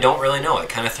 That one I don't really know. It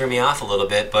kind of threw me off a little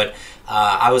bit, but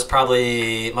I was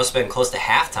it must have been close to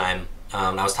halftime.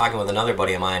 I was talking with another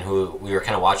buddy of mine who we were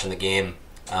kind of watching the game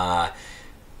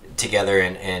together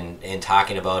and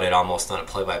talking about it almost on a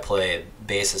play-by-play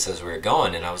basis as we were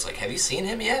going, and I was like, have you seen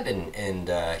him yet? And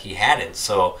he hadn't.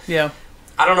 So yeah,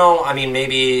 I don't know. I mean,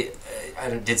 maybe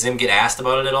did Zim get asked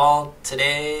about it at all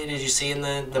today? Did you see in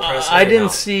the presser? I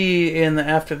didn't see in the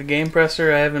after the game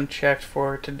presser. I haven't checked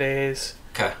for today's.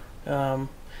 Okay.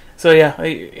 So yeah,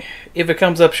 if it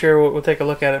comes up, sure, we'll take a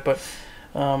look at it. But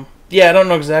yeah, I don't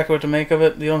know exactly what to make of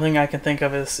it. The only thing I can think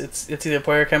of is it's either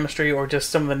player chemistry or just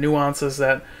some of the nuances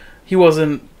that he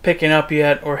wasn't picking up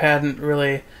yet or hadn't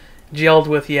really gelled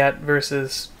with yet.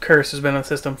 Versus Kearse has been in the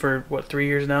system for 3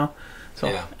 years now. So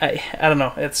yeah. I don't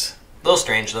know. It's a little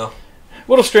strange though. A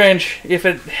little strange. If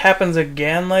it happens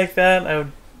again like that,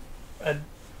 I'd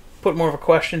put more of a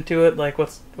question to it. Like,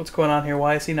 what's going on here?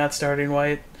 Why is he not starting?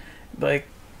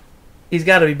 He's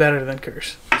got to be better than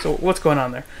Kearse. So what's going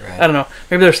on there? Right. I don't know.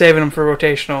 Maybe they're saving him for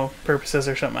rotational purposes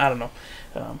or something. I don't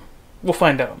know. We'll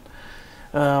find out.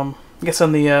 I guess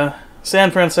on the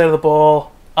San Fran side of the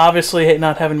ball, obviously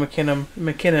not having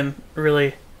McKinnon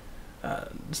really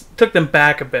took them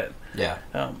back a bit. Yeah.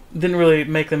 Didn't really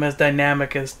make them as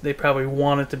dynamic as they probably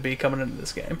wanted to be coming into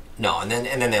this game. No, and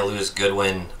then they lose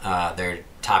Goodwin, their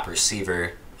top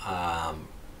receiver,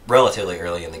 relatively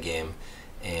early in the game,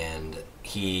 and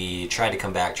he tried to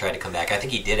come back. I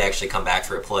think he did actually come back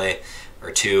for a play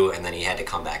or two, and then he had to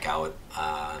come back out.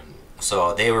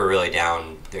 So they were really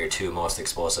down their two most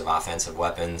explosive offensive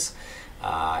weapons.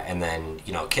 And then,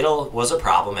 Kittle was a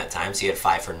problem at times. He had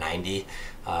 5 for 90.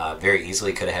 Very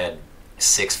easily could have had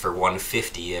 6 for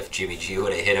 150 if Jimmy G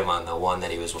would have hit him on the one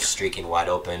that he was streaking wide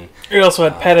open. He also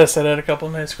had Pettis that had a couple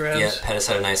of nice grabs. Yeah, Pettis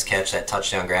had a nice catch. That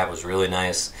touchdown grab was really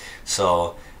nice.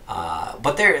 So,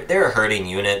 but they're a hurting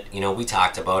unit. We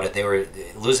talked about it. They were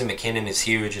losing McKinnon is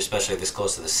huge, especially this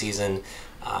close to the season.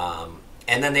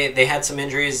 And then they had some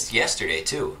injuries yesterday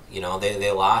too.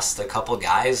 They lost a couple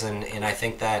guys, and I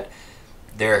think that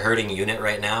they're a hurting unit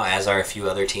right now, as are a few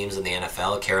other teams in the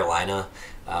NFL. Carolina,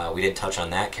 we didn't touch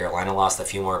on that. Carolina lost a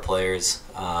few more players.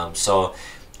 So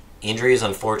injuries,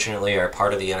 unfortunately, are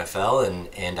part of the NFL,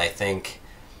 and I think...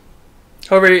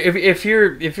 However, if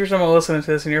you're someone listening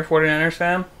to this and you're a 49ers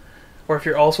fan, or if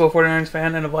you're also a 49ers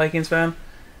fan and a Vikings fan,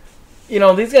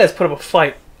 these guys put up a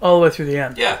fight all the way through the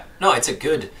end. Yeah. No, it's a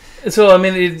good... So, I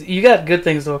mean, you got good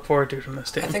things to look forward to from this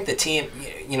team. I think the team,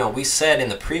 we said in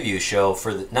the preview show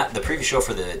for the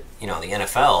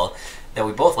NFL, that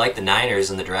we both like the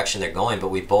Niners and the direction they're going, but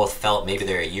we both felt maybe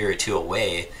they're a year or two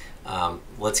away.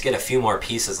 Let's get a few more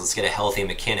pieces. Let's get a healthy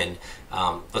McKinnon.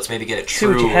 Let's maybe get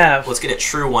let's get a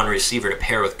true one receiver to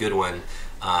pair with Goodwin,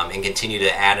 and continue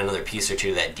to add another piece or two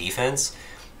to that defense.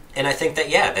 And I think that,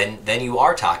 then you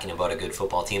are talking about a good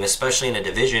football team, especially in a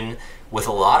division with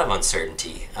a lot of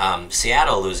uncertainty.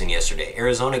 Seattle losing yesterday,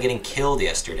 Arizona getting killed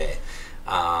yesterday.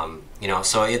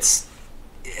 So it's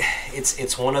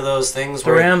one of those things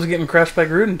where... The Rams getting crushed by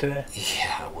Gruden today.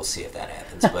 Yeah, we'll see if that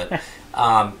happens. But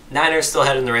Niners still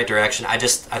headed in the right direction. I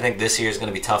think this year is going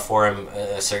to be tough for him,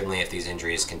 certainly if these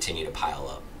injuries continue to pile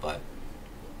up. But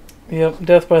yep,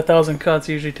 death by 1,000 cuts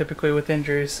usually typically with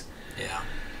injuries. Yeah.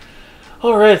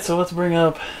 All right, so let's bring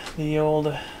up the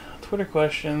old Twitter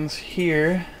questions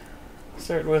here.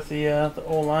 Start with the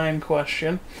O-line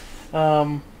question.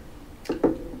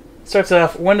 Starts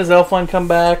off, when does Elfline come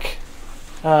back?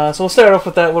 So we'll start off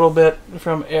with that little bit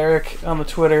from Eric on the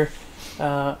Twitter.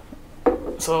 So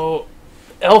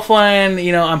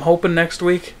Elfline, I'm hoping next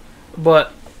week,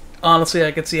 but honestly,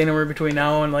 I could see anywhere between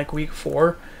now and week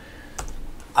 4.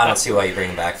 I don't see why you bring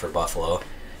him back for Buffalo.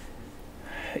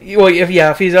 Well,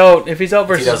 if he's out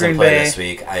versus Green Bay this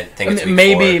week, I think it's week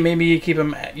 4. Maybe you keep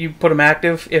him, you put him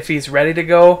active if he's ready to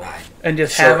go, and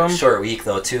just have him. Short week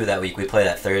though too. That week we play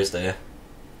that Thursday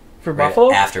for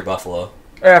Buffalo after Buffalo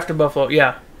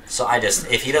yeah. So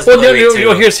if he doesn't play week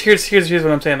 2, here's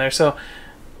what I'm saying there. So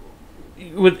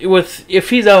with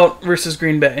if he's out versus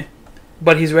Green Bay,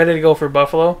 but he's ready to go for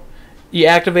Buffalo, you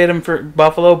activate him for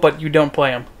Buffalo, but you don't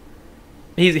play him.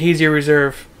 He's your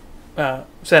reserve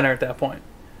center at that point.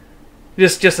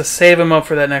 Just to save him up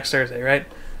for that next Thursday, right?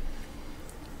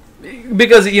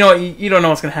 Because, you don't know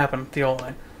what's going to happen with the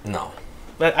O-line. No.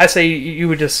 I say you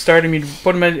would just start him, you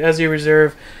put him as your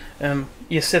reserve, and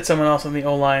you sit someone else on the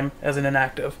O-line as an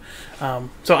inactive.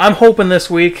 So I'm hoping this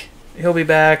week he'll be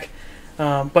back,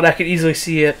 but I could easily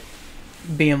see it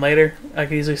being later. I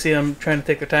could easily see them trying to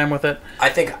take their time with it. I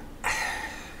think...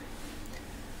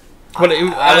 But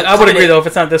I would agree, though, if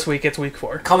it's not this week, it's week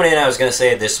 4. Coming in, I was going to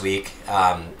say this week,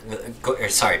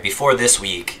 before this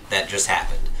week that just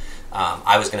happened,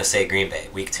 I was going to say Green Bay,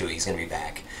 week 2, he's going to be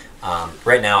back.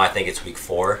 Right now, I think it's week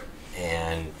 4,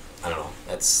 and I don't know,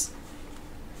 that's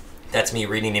me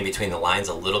reading in between the lines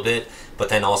a little bit, but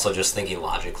then also just thinking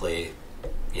logically,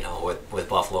 with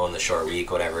Buffalo and the short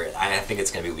week, whatever, I think it's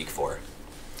going to be week 4.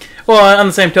 Well, on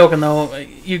the same token, though,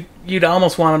 you'd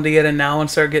almost want them to get in now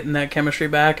and start getting that chemistry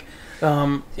back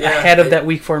ahead of that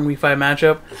week 4 and week 5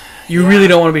 matchup. You really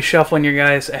don't want to be shuffling your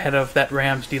guys ahead of that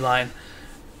Rams D-line.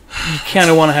 You kind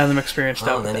of want to have them experienced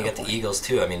out. And then you got the Eagles,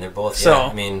 too. I mean, they're both,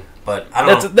 but I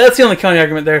don't know. That's the only counter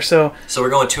argument there. So we're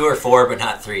going 2 or 4, but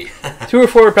not 3. 2 or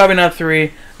 4, probably not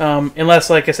 3, unless,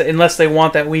 like I said, unless they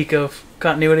want that week of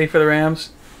continuity for the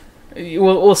Rams.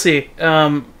 We'll see.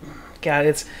 God,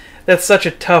 that's such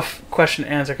a tough question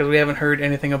to answer because we haven't heard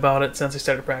anything about it since they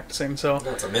started practicing. So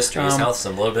it's a mystery. His health's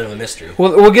a little bit of a mystery.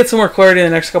 We'll get some more clarity in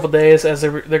the next couple of days as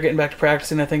they're getting back to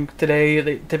practicing. I think today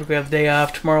they typically have the day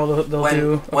off. Tomorrow they'll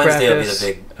do a Wednesday practice. Will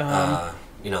be the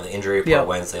big. The injury report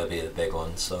Wednesday will be the big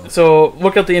one. So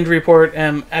look at the injury report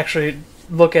and actually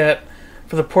look at,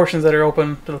 for the portions that are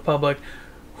open to the public,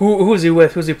 who's he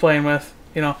with, who's he playing with,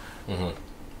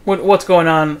 what's going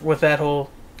on with that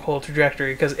whole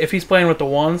trajectory. Because if he's playing with the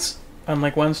ones on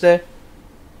like Wednesday,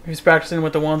 if he's practicing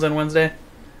with the ones on Wednesday,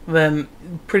 then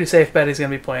pretty safe bet he's going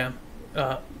to be playing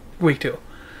week 2.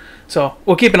 So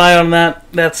we'll keep an eye on that.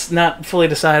 That's not fully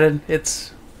decided.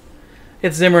 It's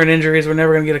Zimmer and injuries. We're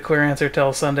never going to get a clear answer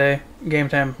till Sunday game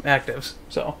time actives.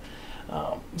 So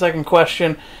second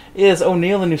question, is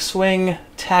O'Neal the new swing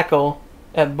tackle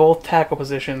at both tackle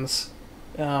positions?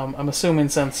 I'm assuming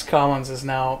since Collins is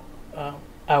now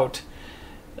out.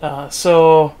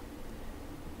 So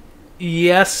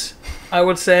yes, I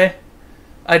would say.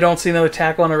 I don't see another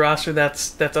tackle on the roster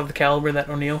that's of the caliber that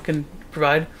O'Neal can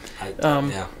provide.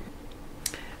 And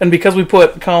because we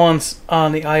put Collins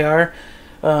on the IR,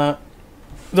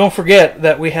 don't forget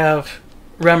that we have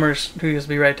Remmers, who used to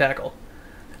be right tackle.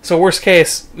 So worst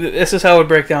case, this is how it would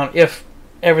break down. If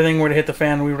everything were to hit the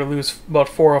fan, we were to lose about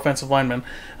 4 offensive linemen.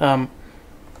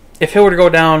 If he were to go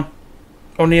down,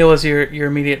 O'Neal is your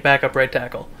immediate backup right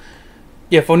tackle.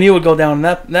 If O'Neal would go down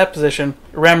in that position,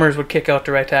 Remmers would kick out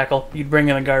to right tackle. You'd bring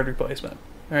in a guard replacement.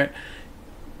 All right.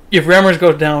 If Remmers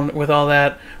goes down with all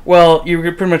that, well,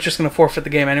 you're pretty much just going to forfeit the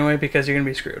game anyway because you're going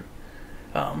to be screwed.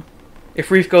 If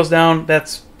Reef goes down,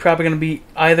 that's probably going to be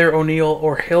either O'Neal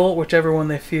or Hill, whichever one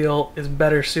they feel is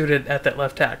better suited at that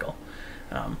left tackle.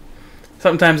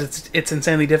 Sometimes it's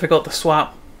insanely difficult to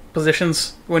swap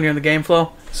positions when you're in the game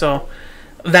flow, so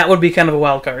that would be kind of a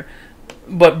wild card.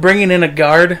 But bringing in a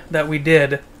guard that we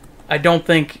did, I don't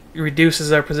think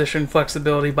reduces our position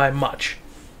flexibility by much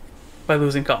by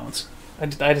losing Collins.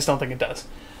 I just don't think it does.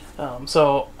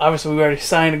 So obviously we already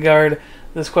signed a guard.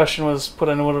 This question was put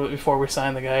in a little bit before we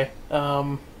signed the guy.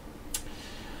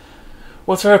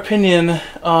 What's our opinion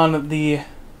on the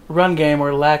run game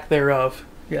or lack thereof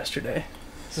yesterday?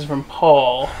 This is from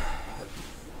Paul.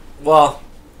 Well,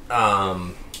 I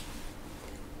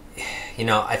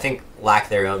think lack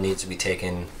thereof needs to be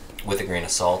taken with a grain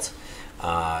of salt.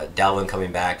 Dalvin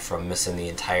coming back from missing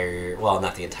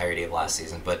not the entirety of last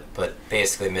season, but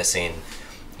basically missing,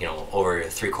 over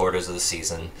 3/4 of the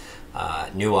season.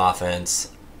 New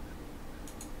offense.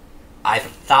 I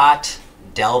thought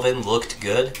Dalvin looked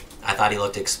good. I thought he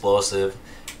looked explosive.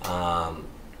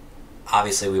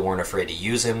 Obviously, we weren't afraid to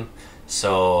use him.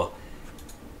 So,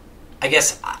 I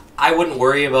guess I wouldn't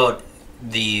worry about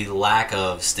the lack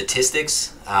of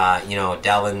statistics.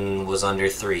 Dalvin was under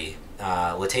 3.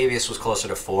 Latavius was closer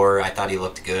to 4. I thought he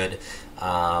looked good.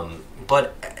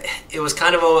 But it was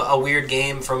kind of a weird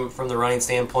game from the running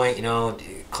standpoint.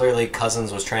 Clearly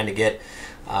Cousins was trying to get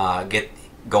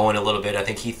going a little bit. I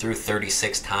think he threw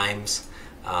 36 times.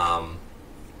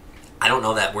 I don't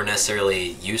know that we're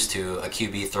necessarily used to a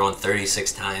QB throwing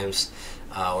 36 times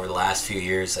over the last few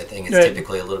years. I think it's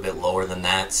typically a little bit lower than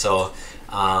that. So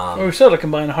we still had to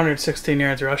combine 116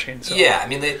 yards rushing. So. Yeah, I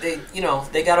mean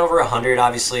they got over 100.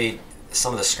 Obviously,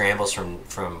 some of the scrambles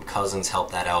from Cousins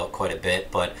helped that out quite a bit.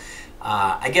 But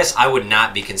I guess I would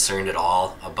not be concerned at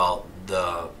all about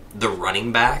the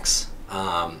running backs.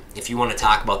 if you want to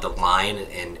talk about the line,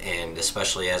 and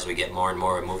especially as we get more and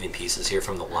more moving pieces here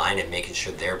from the line and making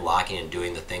sure they're blocking and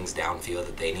doing the things downfield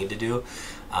that they need to do,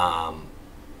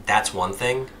 that's one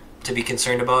thing to be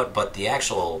concerned about. But the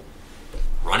actual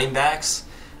running backs,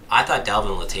 I thought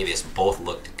Dalvin and Latavius both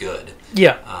looked good.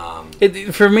 Yeah.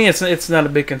 For me, it's not a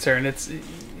big concern. It's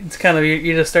kind of,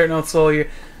 you're just starting out slow. Like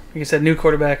you said, new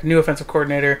quarterback, new offensive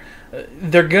coordinator.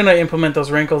 They're going to implement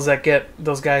those wrinkles that get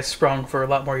those guys sprung for a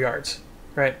lot more yards,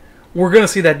 right? We're going to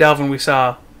see that Dalvin we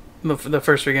saw the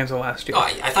first 3 games of last year. Oh,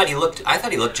 I thought he looked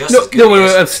just as good.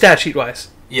 No, stat sheet wise.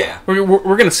 Yeah. We're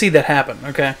going to see that happen,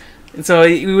 okay? And so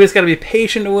we just got to be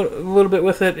patient a little bit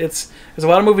with it. There's a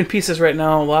lot of moving pieces right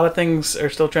now. A lot of things are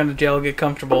still trying to gel, get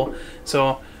comfortable.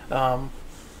 So I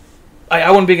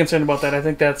wouldn't be concerned about that. I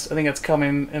think that's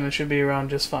coming, and it should be around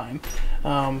just fine.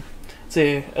 Let's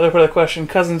see, other part of the question,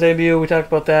 Cousins debut. We talked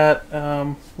about that.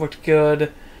 Looked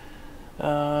good.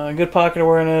 Good pocket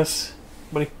awareness,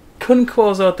 but he couldn't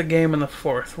close out the game in the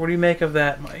 4th. What do you make of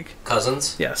that, Mike?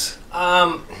 Cousins? Yes.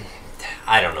 I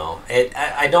don't know.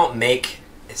 I don't make.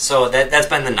 So that's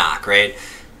been the knock, right?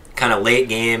 Kind of late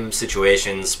game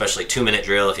situations, especially 2-minute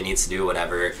drill if he needs to do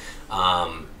whatever.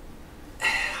 I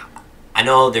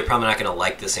know they're probably not going to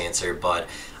like this answer, but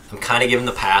I'm kind of giving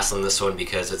the pass on this one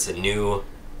because it's a new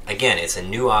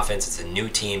offense, it's a new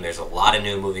team. There's a lot of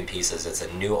new moving pieces. It's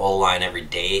a new O-line every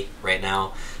day right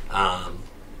now. I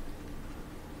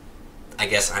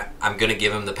guess I'm going to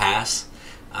give him the pass.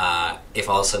 If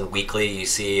all of a sudden weekly you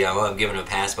see, I'm giving him a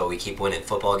pass, but we keep winning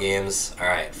football games, all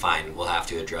right, fine, we'll have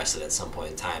to address it at some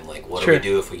point in time. Like, what do we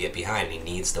do if we get behind and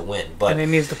he needs to win? But, and he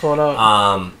needs to pull it out.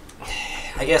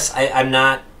 I guess I'm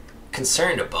not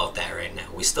concerned about that right now.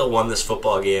 We still won this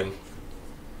football game.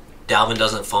 Dalvin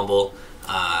doesn't fumble.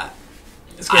 I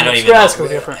don't even know.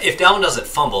 If Dalvin doesn't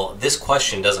fumble, this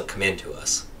question doesn't come into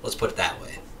us. Let's put it that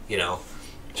way.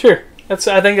 Sure. I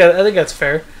think that's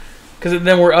fair. Because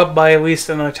then we're up by at least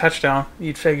another touchdown,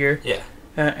 you'd figure. Yeah.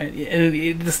 And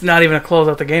it's not even a close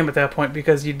out the game at that point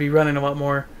because you'd be running a lot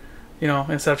more,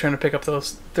 instead of trying to pick up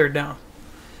those 3rd down.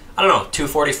 I don't know,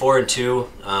 244 and 2.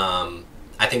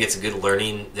 I think it's a good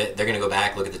learning. They're going to go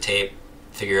back, look at the tape,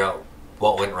 figure out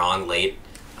what went wrong late.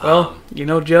 Well,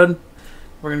 Judd,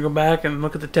 we're going to go back and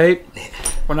look at the tape.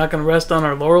 We're not going to rest on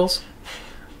our laurels.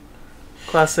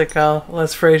 Classic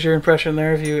Les Frazier impression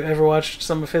there if you ever watched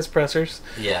some of his pressers.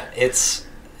 Yeah, it's,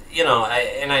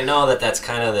 I know that that's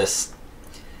kind of this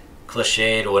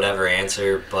cliched or whatever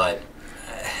answer, but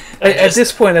at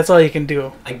this point, that's all you can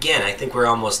do. Again, I think we're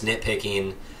almost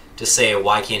nitpicking to say,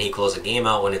 why can't he close a game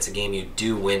out when it's a game you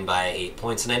do win by 8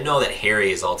 points? And I know that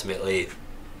Harry is ultimately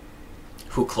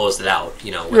who closed it out,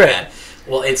 with that.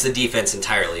 Well, it's the defense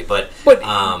entirely, but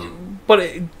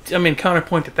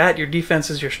counterpoint to that, your defense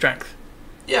is your strength.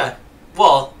 Yeah,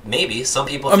 well, maybe. Some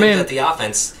people think that the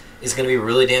offense is going to be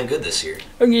really damn good this year.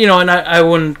 And I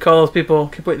wouldn't call those people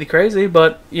completely crazy,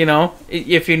 but,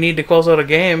 if you need to close out a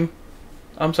game,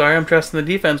 I'm sorry, I'm trusting the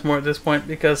defense more at this point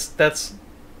because that's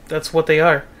what they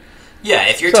are. Yeah,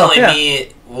 if you're telling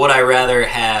me would I rather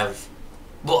have...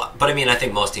 Well, but I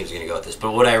think most teams are going to go with this,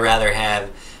 but would I rather have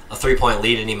a 3-point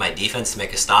lead and need my defense to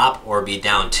make a stop or be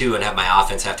down 2 and have my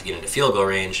offense have to get into field goal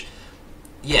range?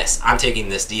 Yes, I'm taking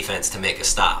this defense to make a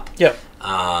stop. Yep.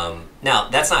 Now,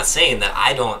 that's not saying that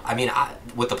I don't...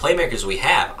 with the playmakers we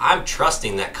have, I'm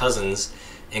trusting that Cousins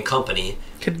and company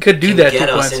could do that. Get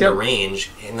us into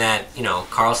range, and that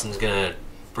Carlson's going to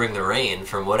bring the rain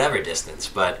from whatever distance.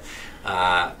 But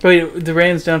wait, the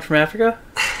rain's down from Africa.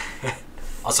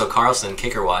 Also, Carlson,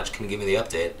 kicker watch. Can you give me the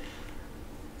update?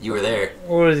 You were there.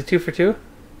 What was he, 2 for 2?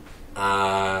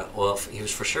 Well, he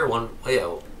was for sure one. Oh yeah.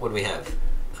 What do we have?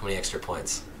 How many extra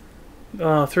points?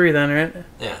 3 then, right?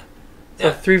 Yeah.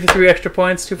 So 3 for 3 extra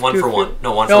points, 2 for 1 2 for 1.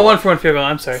 No, 1 for 1. 1 for 1 field goal.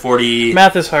 I'm sorry. 40.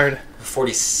 Math is hard.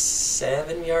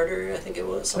 47-yarder, I think it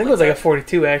was. I think it was like a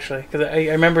 42 actually, because I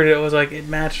remembered it was like it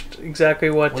matched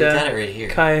exactly what got it right here.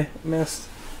 Kai missed.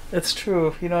 It's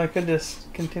true. I could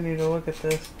just continue to look at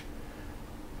this.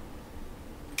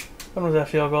 When was that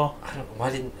field goal?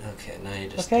 Why didn't... Okay, now you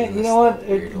just... Okay, you know what?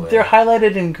 They're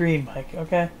highlighted in green, Mike,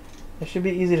 okay? It should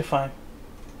be easy to find.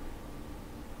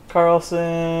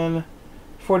 Carlson...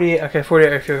 48... Okay,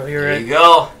 48 field goal, you're right. There you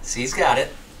go. See, he's got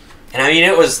it. And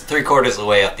it was 3/4 of the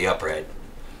way up the upright.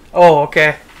 Oh,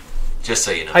 okay. Just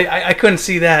so you know. I couldn't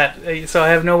see that, so I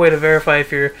have no way to verify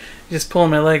if you're just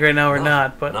pulling my leg right now or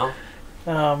not. But no.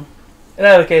 In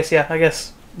either case, yeah, I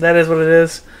guess that is what it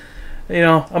is.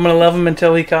 I'm going to love him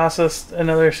until he costs us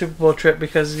another Super Bowl trip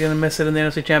because he's going to miss it in the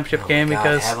NFC Championship game. God,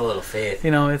 because have a little faith.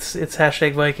 It's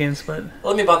hashtag Vikings. But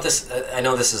let me bump this. I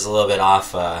know this is a little bit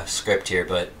off script here,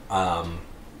 but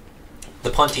the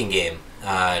punting game.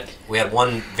 We had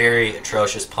one very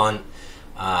atrocious punt.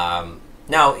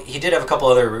 Now, he did have a couple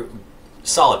other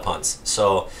solid punts.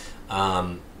 So,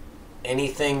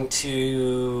 anything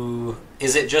to...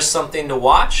 Is it just something to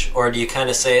watch? Or do you kind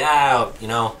of say,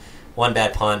 one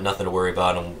bad punt, nothing to worry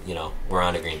about, and, we're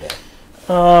on to Green Bay?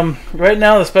 Right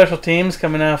now, the special teams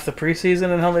coming off the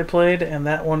preseason and how they played, and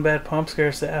that one bad punt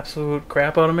scares the absolute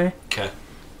crap out of me. Okay.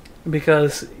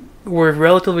 Because we're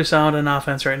relatively sound in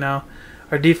offense right now.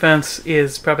 Our defense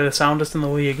is probably the soundest in the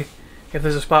league. If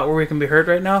there's a spot where we can be hurt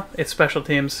right now, it's special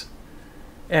teams.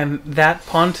 And that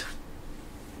punt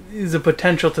is a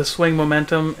potential to swing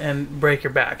momentum and break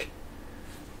your back.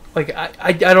 Like,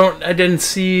 I didn't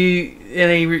see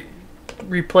any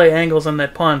replay angles on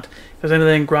that punt. If there's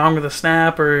anything wrong with the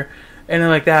snap or anything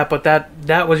like that, but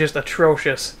that was just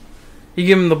atrocious. You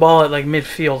give him the ball at like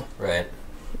midfield. Right.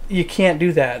 You can't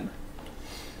do that.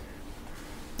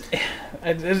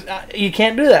 You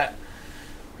can't do that.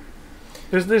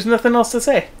 There's nothing else to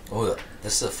say. Oh,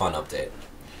 this is a fun update.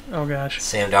 Oh gosh.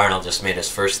 Sam Darnold just made his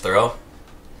first throw.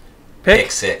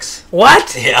 Pick 6.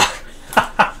 What? Yeah.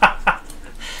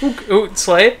 Ooh,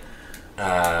 Slay?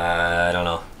 I don't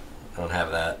know. I don't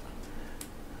have that.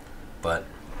 But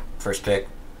first pick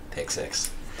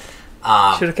 6.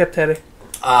 Should have kept Teddy.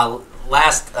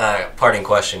 Last parting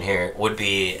question here would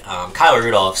be Kyle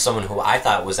Rudolph, someone who I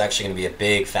thought was actually going to be a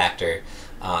big factor,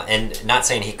 and not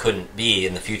saying he couldn't be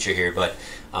in the future here, but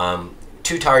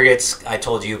 2 targets, I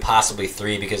told you possibly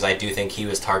 3 because I do think he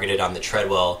was targeted on the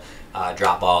Treadwell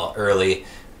drop ball early,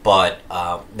 but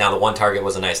now the 1 target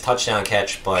was a nice touchdown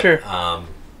catch, but sure.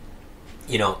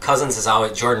 Cousins is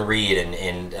always Jordan Reed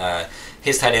and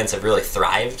his tight ends have really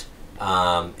thrived,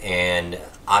 and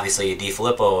obviously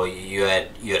DiFilippo, you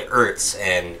had Ertz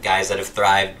and guys that have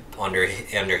thrived under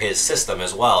his system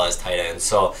as well as tight ends.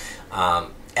 So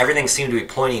everything seemed to be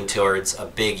pointing towards a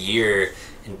big year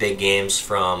in big games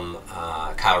from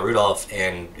Kyle Rudolph,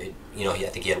 and I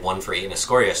think he had 1 for 8 in a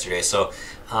score yesterday. So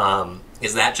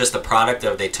is that just a product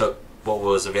of they took what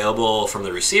was available from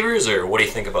the receivers, or what do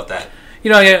you think about that?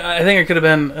 I think it could have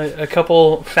been a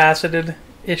couple faceted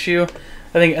issue.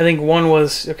 I think one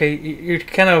was, okay, you're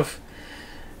kind of,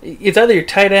 it's either your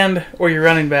tight end or your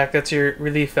running back that's your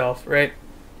relief valve, right?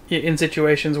 In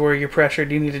situations where you're pressured,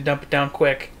 you need to dump it down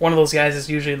quick. One of those guys is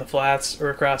usually in the flats or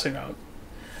a crossing route.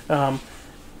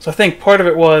 So I think part of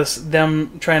it was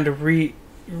them trying to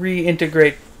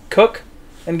reintegrate Cook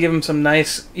and give him some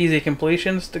nice, easy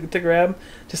completions to grab,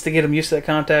 just to get him used to that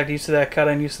contact, used to that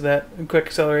cut-in, used to that quick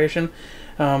acceleration.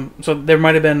 So there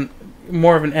might have been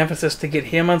more of an emphasis to get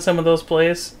him on some of those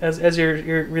plays as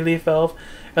your relief valve,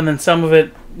 and then some of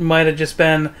it might have just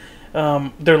been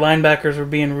their linebackers were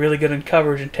being really good in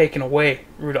coverage and taking away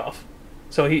Rudolph.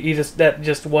 So he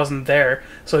just wasn't there.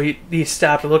 So he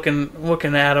stopped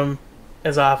looking at him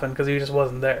as often because he just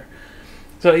wasn't there.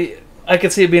 So I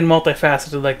could see it being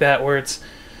multifaceted like that, where it's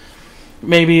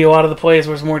maybe a lot of the plays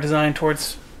was more designed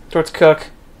towards Cook,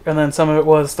 and then some of it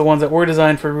was the ones that were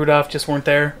designed for Rudolph just weren't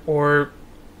there, or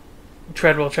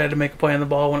Treadwell tried to make a play on the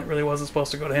ball when it really wasn't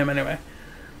supposed to go to him anyway.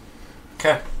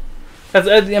 Okay.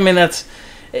 That's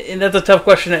a tough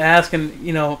question to ask, and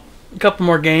a couple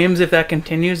more games, if that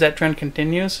trend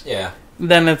continues. Yeah.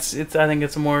 Then I think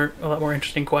it's a lot more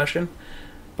interesting question.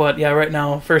 But yeah, right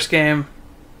now, first game,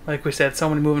 like we said, so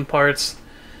many moving parts.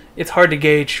 It's hard to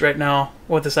gauge right now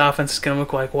what this offense is going to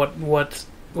look like, what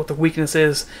the weakness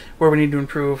is, where we need to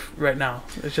improve right now.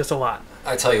 It's just a lot.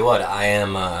 I tell you what, I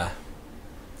am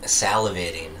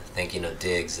salivating thinking of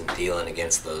Diggs and Thielen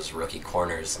against those rookie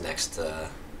corners next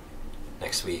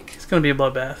week. It's going to be a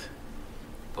bloodbath.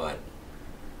 But,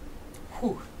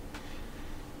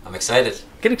 I'm excited.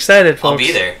 Get excited, folks. I'll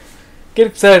be there. Get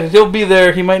excited. He'll be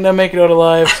there. He might not make it out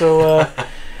alive, so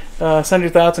send your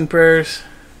thoughts and prayers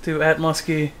to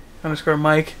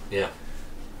 @Muskie_Mike. Yeah.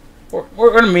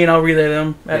 Or to me, and I'll relay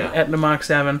them at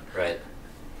Mnemonic7. Right.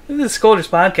 This is Skoldiers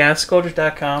Podcast,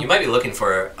 Skoldiers.com. You might be looking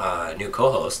for a new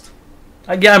co-host.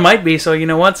 Yeah, I might be. So you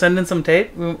know what? Send in some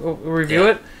tape. We'll review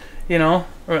it.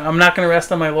 I'm not going to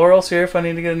rest on my laurels here if I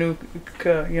need to get a new,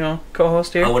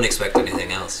 co-host here. I wouldn't expect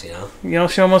anything else.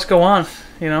 Show must go on.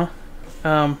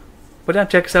 But yeah,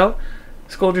 check us out,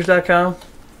 Skoldiers.com.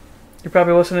 You're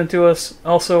probably listening to us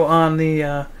also on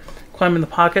the Climbing the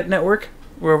Pocket network.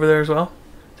 We're over there as well.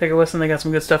 Take a listen. They got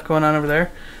some good stuff going on over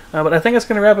there. But I think that's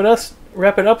going to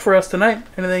wrap it up for us tonight.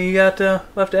 Anything you got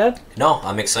left to add? No,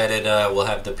 I'm excited. We'll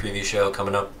have the preview show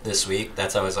coming up this week.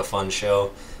 That's always a fun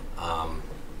show.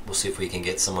 We'll see if we can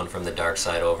get someone from the dark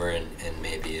side over and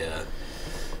maybe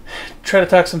try to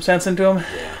talk some sense into them.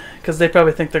 Yeah. Because they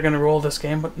probably think they're going to roll this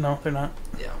game, but no, they're not.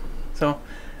 Yeah. So,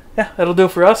 yeah, that'll do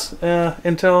it for us.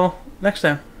 Until next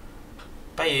time.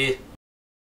 Bye.